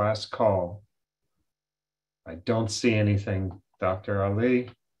chance. Last call. I don't see anything, Dr. Ali.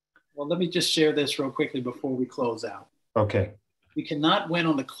 Well, let me just share this real quickly before we close out. Okay. We cannot win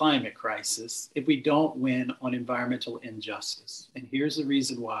on the climate crisis if we don't win on environmental injustice. And here's the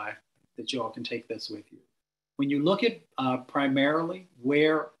reason why that you all can take this with you. When you look at primarily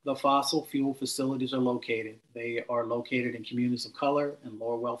where the fossil fuel facilities are located, they are located in communities of color and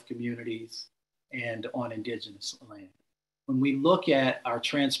lower wealth communities and on indigenous land. When we look at our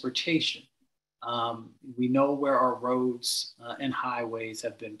transportation, we know where our roads and highways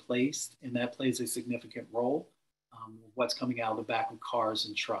have been placed, and that plays a significant role. What's coming out of the back of cars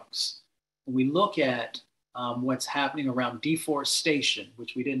and trucks. When we look at what's happening around deforestation,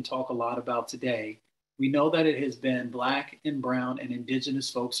 which we didn't talk a lot about today, we know that it has been Black and brown and indigenous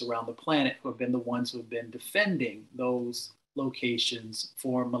folks around the planet who have been the ones who have been defending those locations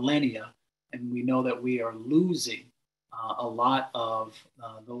for millennia. And we know that we are losing a lot of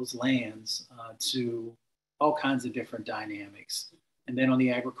those lands to all kinds of different dynamics. And then on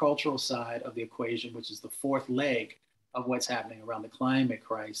the agricultural side of the equation, which is the fourth leg of what's happening around the climate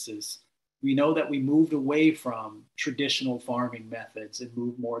crisis, we know that we moved away from traditional farming methods and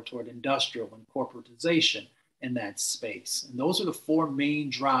moved more toward industrial and corporatization in that space. And those are the four main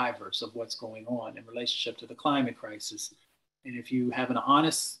drivers of what's going on in relationship to the climate crisis. And if you have an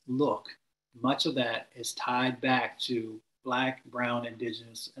honest look, much of that is tied back to Black, brown,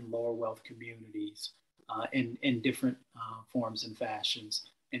 indigenous, and lower wealth communities in different forms and fashions.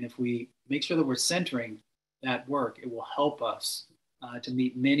 And if we make sure that we're centering that work, it will help us to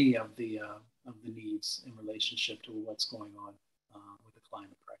meet many of the needs in relationship to what's going on with the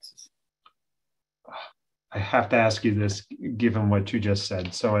climate crisis. I have to ask you this, given what you just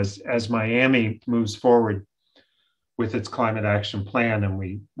said. So as Miami moves forward with its climate action plan, and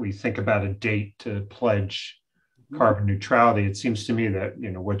we think about a date to pledge carbon neutrality, it seems to me that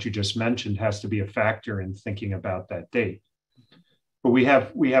what you just mentioned has to be a factor in thinking about that date. But we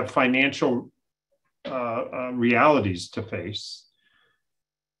have financial realities to face.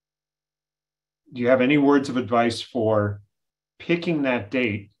 Do you have any words of advice for picking that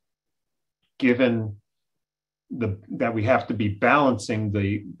date, given that we have to be balancing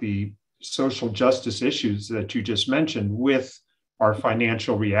the social justice issues that you just mentioned with our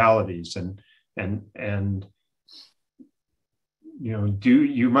financial realities, and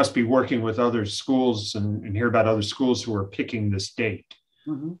you must be working with other schools and hear about other schools who are picking this date.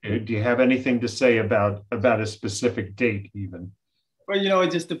 Mm-hmm. Do you have anything to say about a specific date even? Well,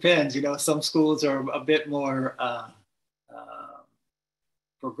 it just depends. Some schools are a bit more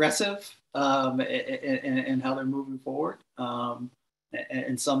progressive in how they're moving forward.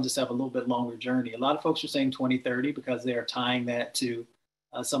 And some just have a little bit longer journey. A lot of folks are saying 2030 because they are tying that to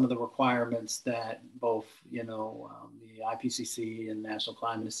some of the requirements that both, the IPCC and National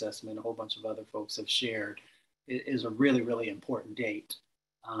Climate Assessment, a whole bunch of other folks have shared. It is a really, really important date.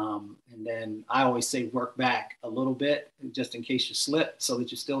 And then I always say work back a little bit just in case you slip so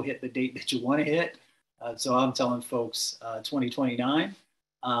that you still hit the date that you want to hit. So I'm telling folks 2029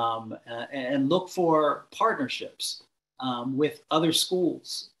 and look for partnerships with other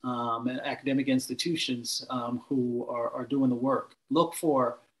schools and academic institutions who are doing the work. Look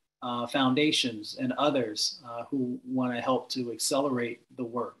for foundations and others who want to help to accelerate the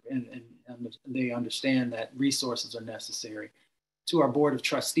work, and they understand that resources are necessary. To our board of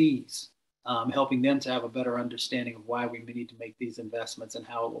trustees, helping them to have a better understanding of why we need to make these investments and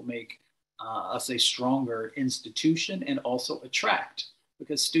how it will make us a stronger institution and also attract,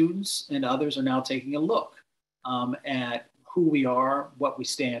 because students and others are now taking a look at who we are, what we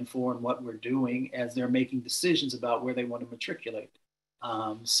stand for, and what we're doing as they're making decisions about where they want to matriculate.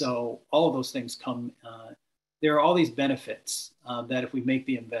 So all of those things come, there are all these benefits that if we make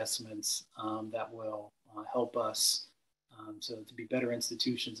the investments that will help us to be better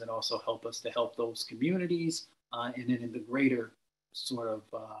institutions and also help us to help those communities and then in the greater sort of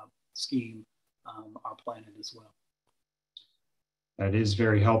scheme, our planet as well. That is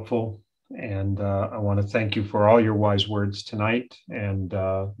very helpful. And I want to thank you for all your wise words tonight and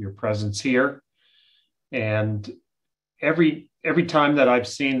your presence here. And every time that I've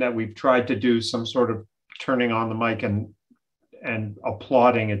seen that we've tried to do some sort of turning on the mic and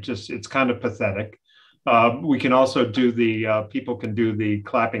applauding, it's kind of pathetic. We can also do people can do the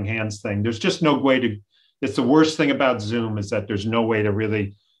clapping hands thing. There's just no way to, it's the worst thing about Zoom is that there's no way to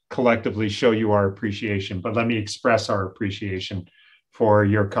really collectively show you our appreciation, but let me express our appreciation for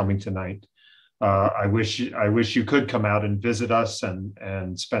your coming tonight. I wish you could come out and visit us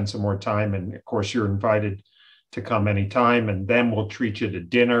and spend some more time. And of course you're invited to come anytime, and then we'll treat you to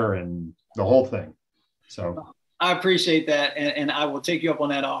dinner and the whole thing. So I appreciate that, and I will take you up on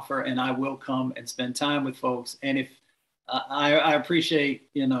that offer, and I will come and spend time with folks. And if I appreciate,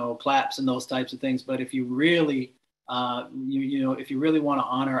 claps and those types of things, but if you really, if you really want to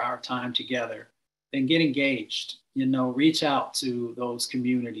honor our time together, then get engaged. Reach out to those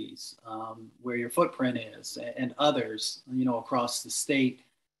communities where your footprint is, and others, across the state,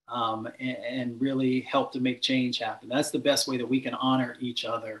 and really help to make change happen. That's the best way that we can honor each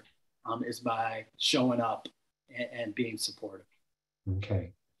other, is by showing up and being supportive.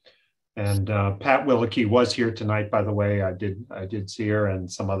 Okay. And Pat Willeke was here tonight, by the way. I did see her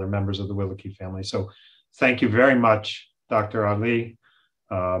and some other members of the Willeke family. So thank you very much, Dr. Ali.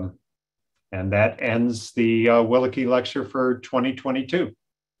 And that ends the Willeke lecture for 2022.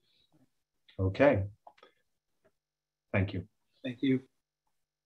 Okay. Thank you. Thank you.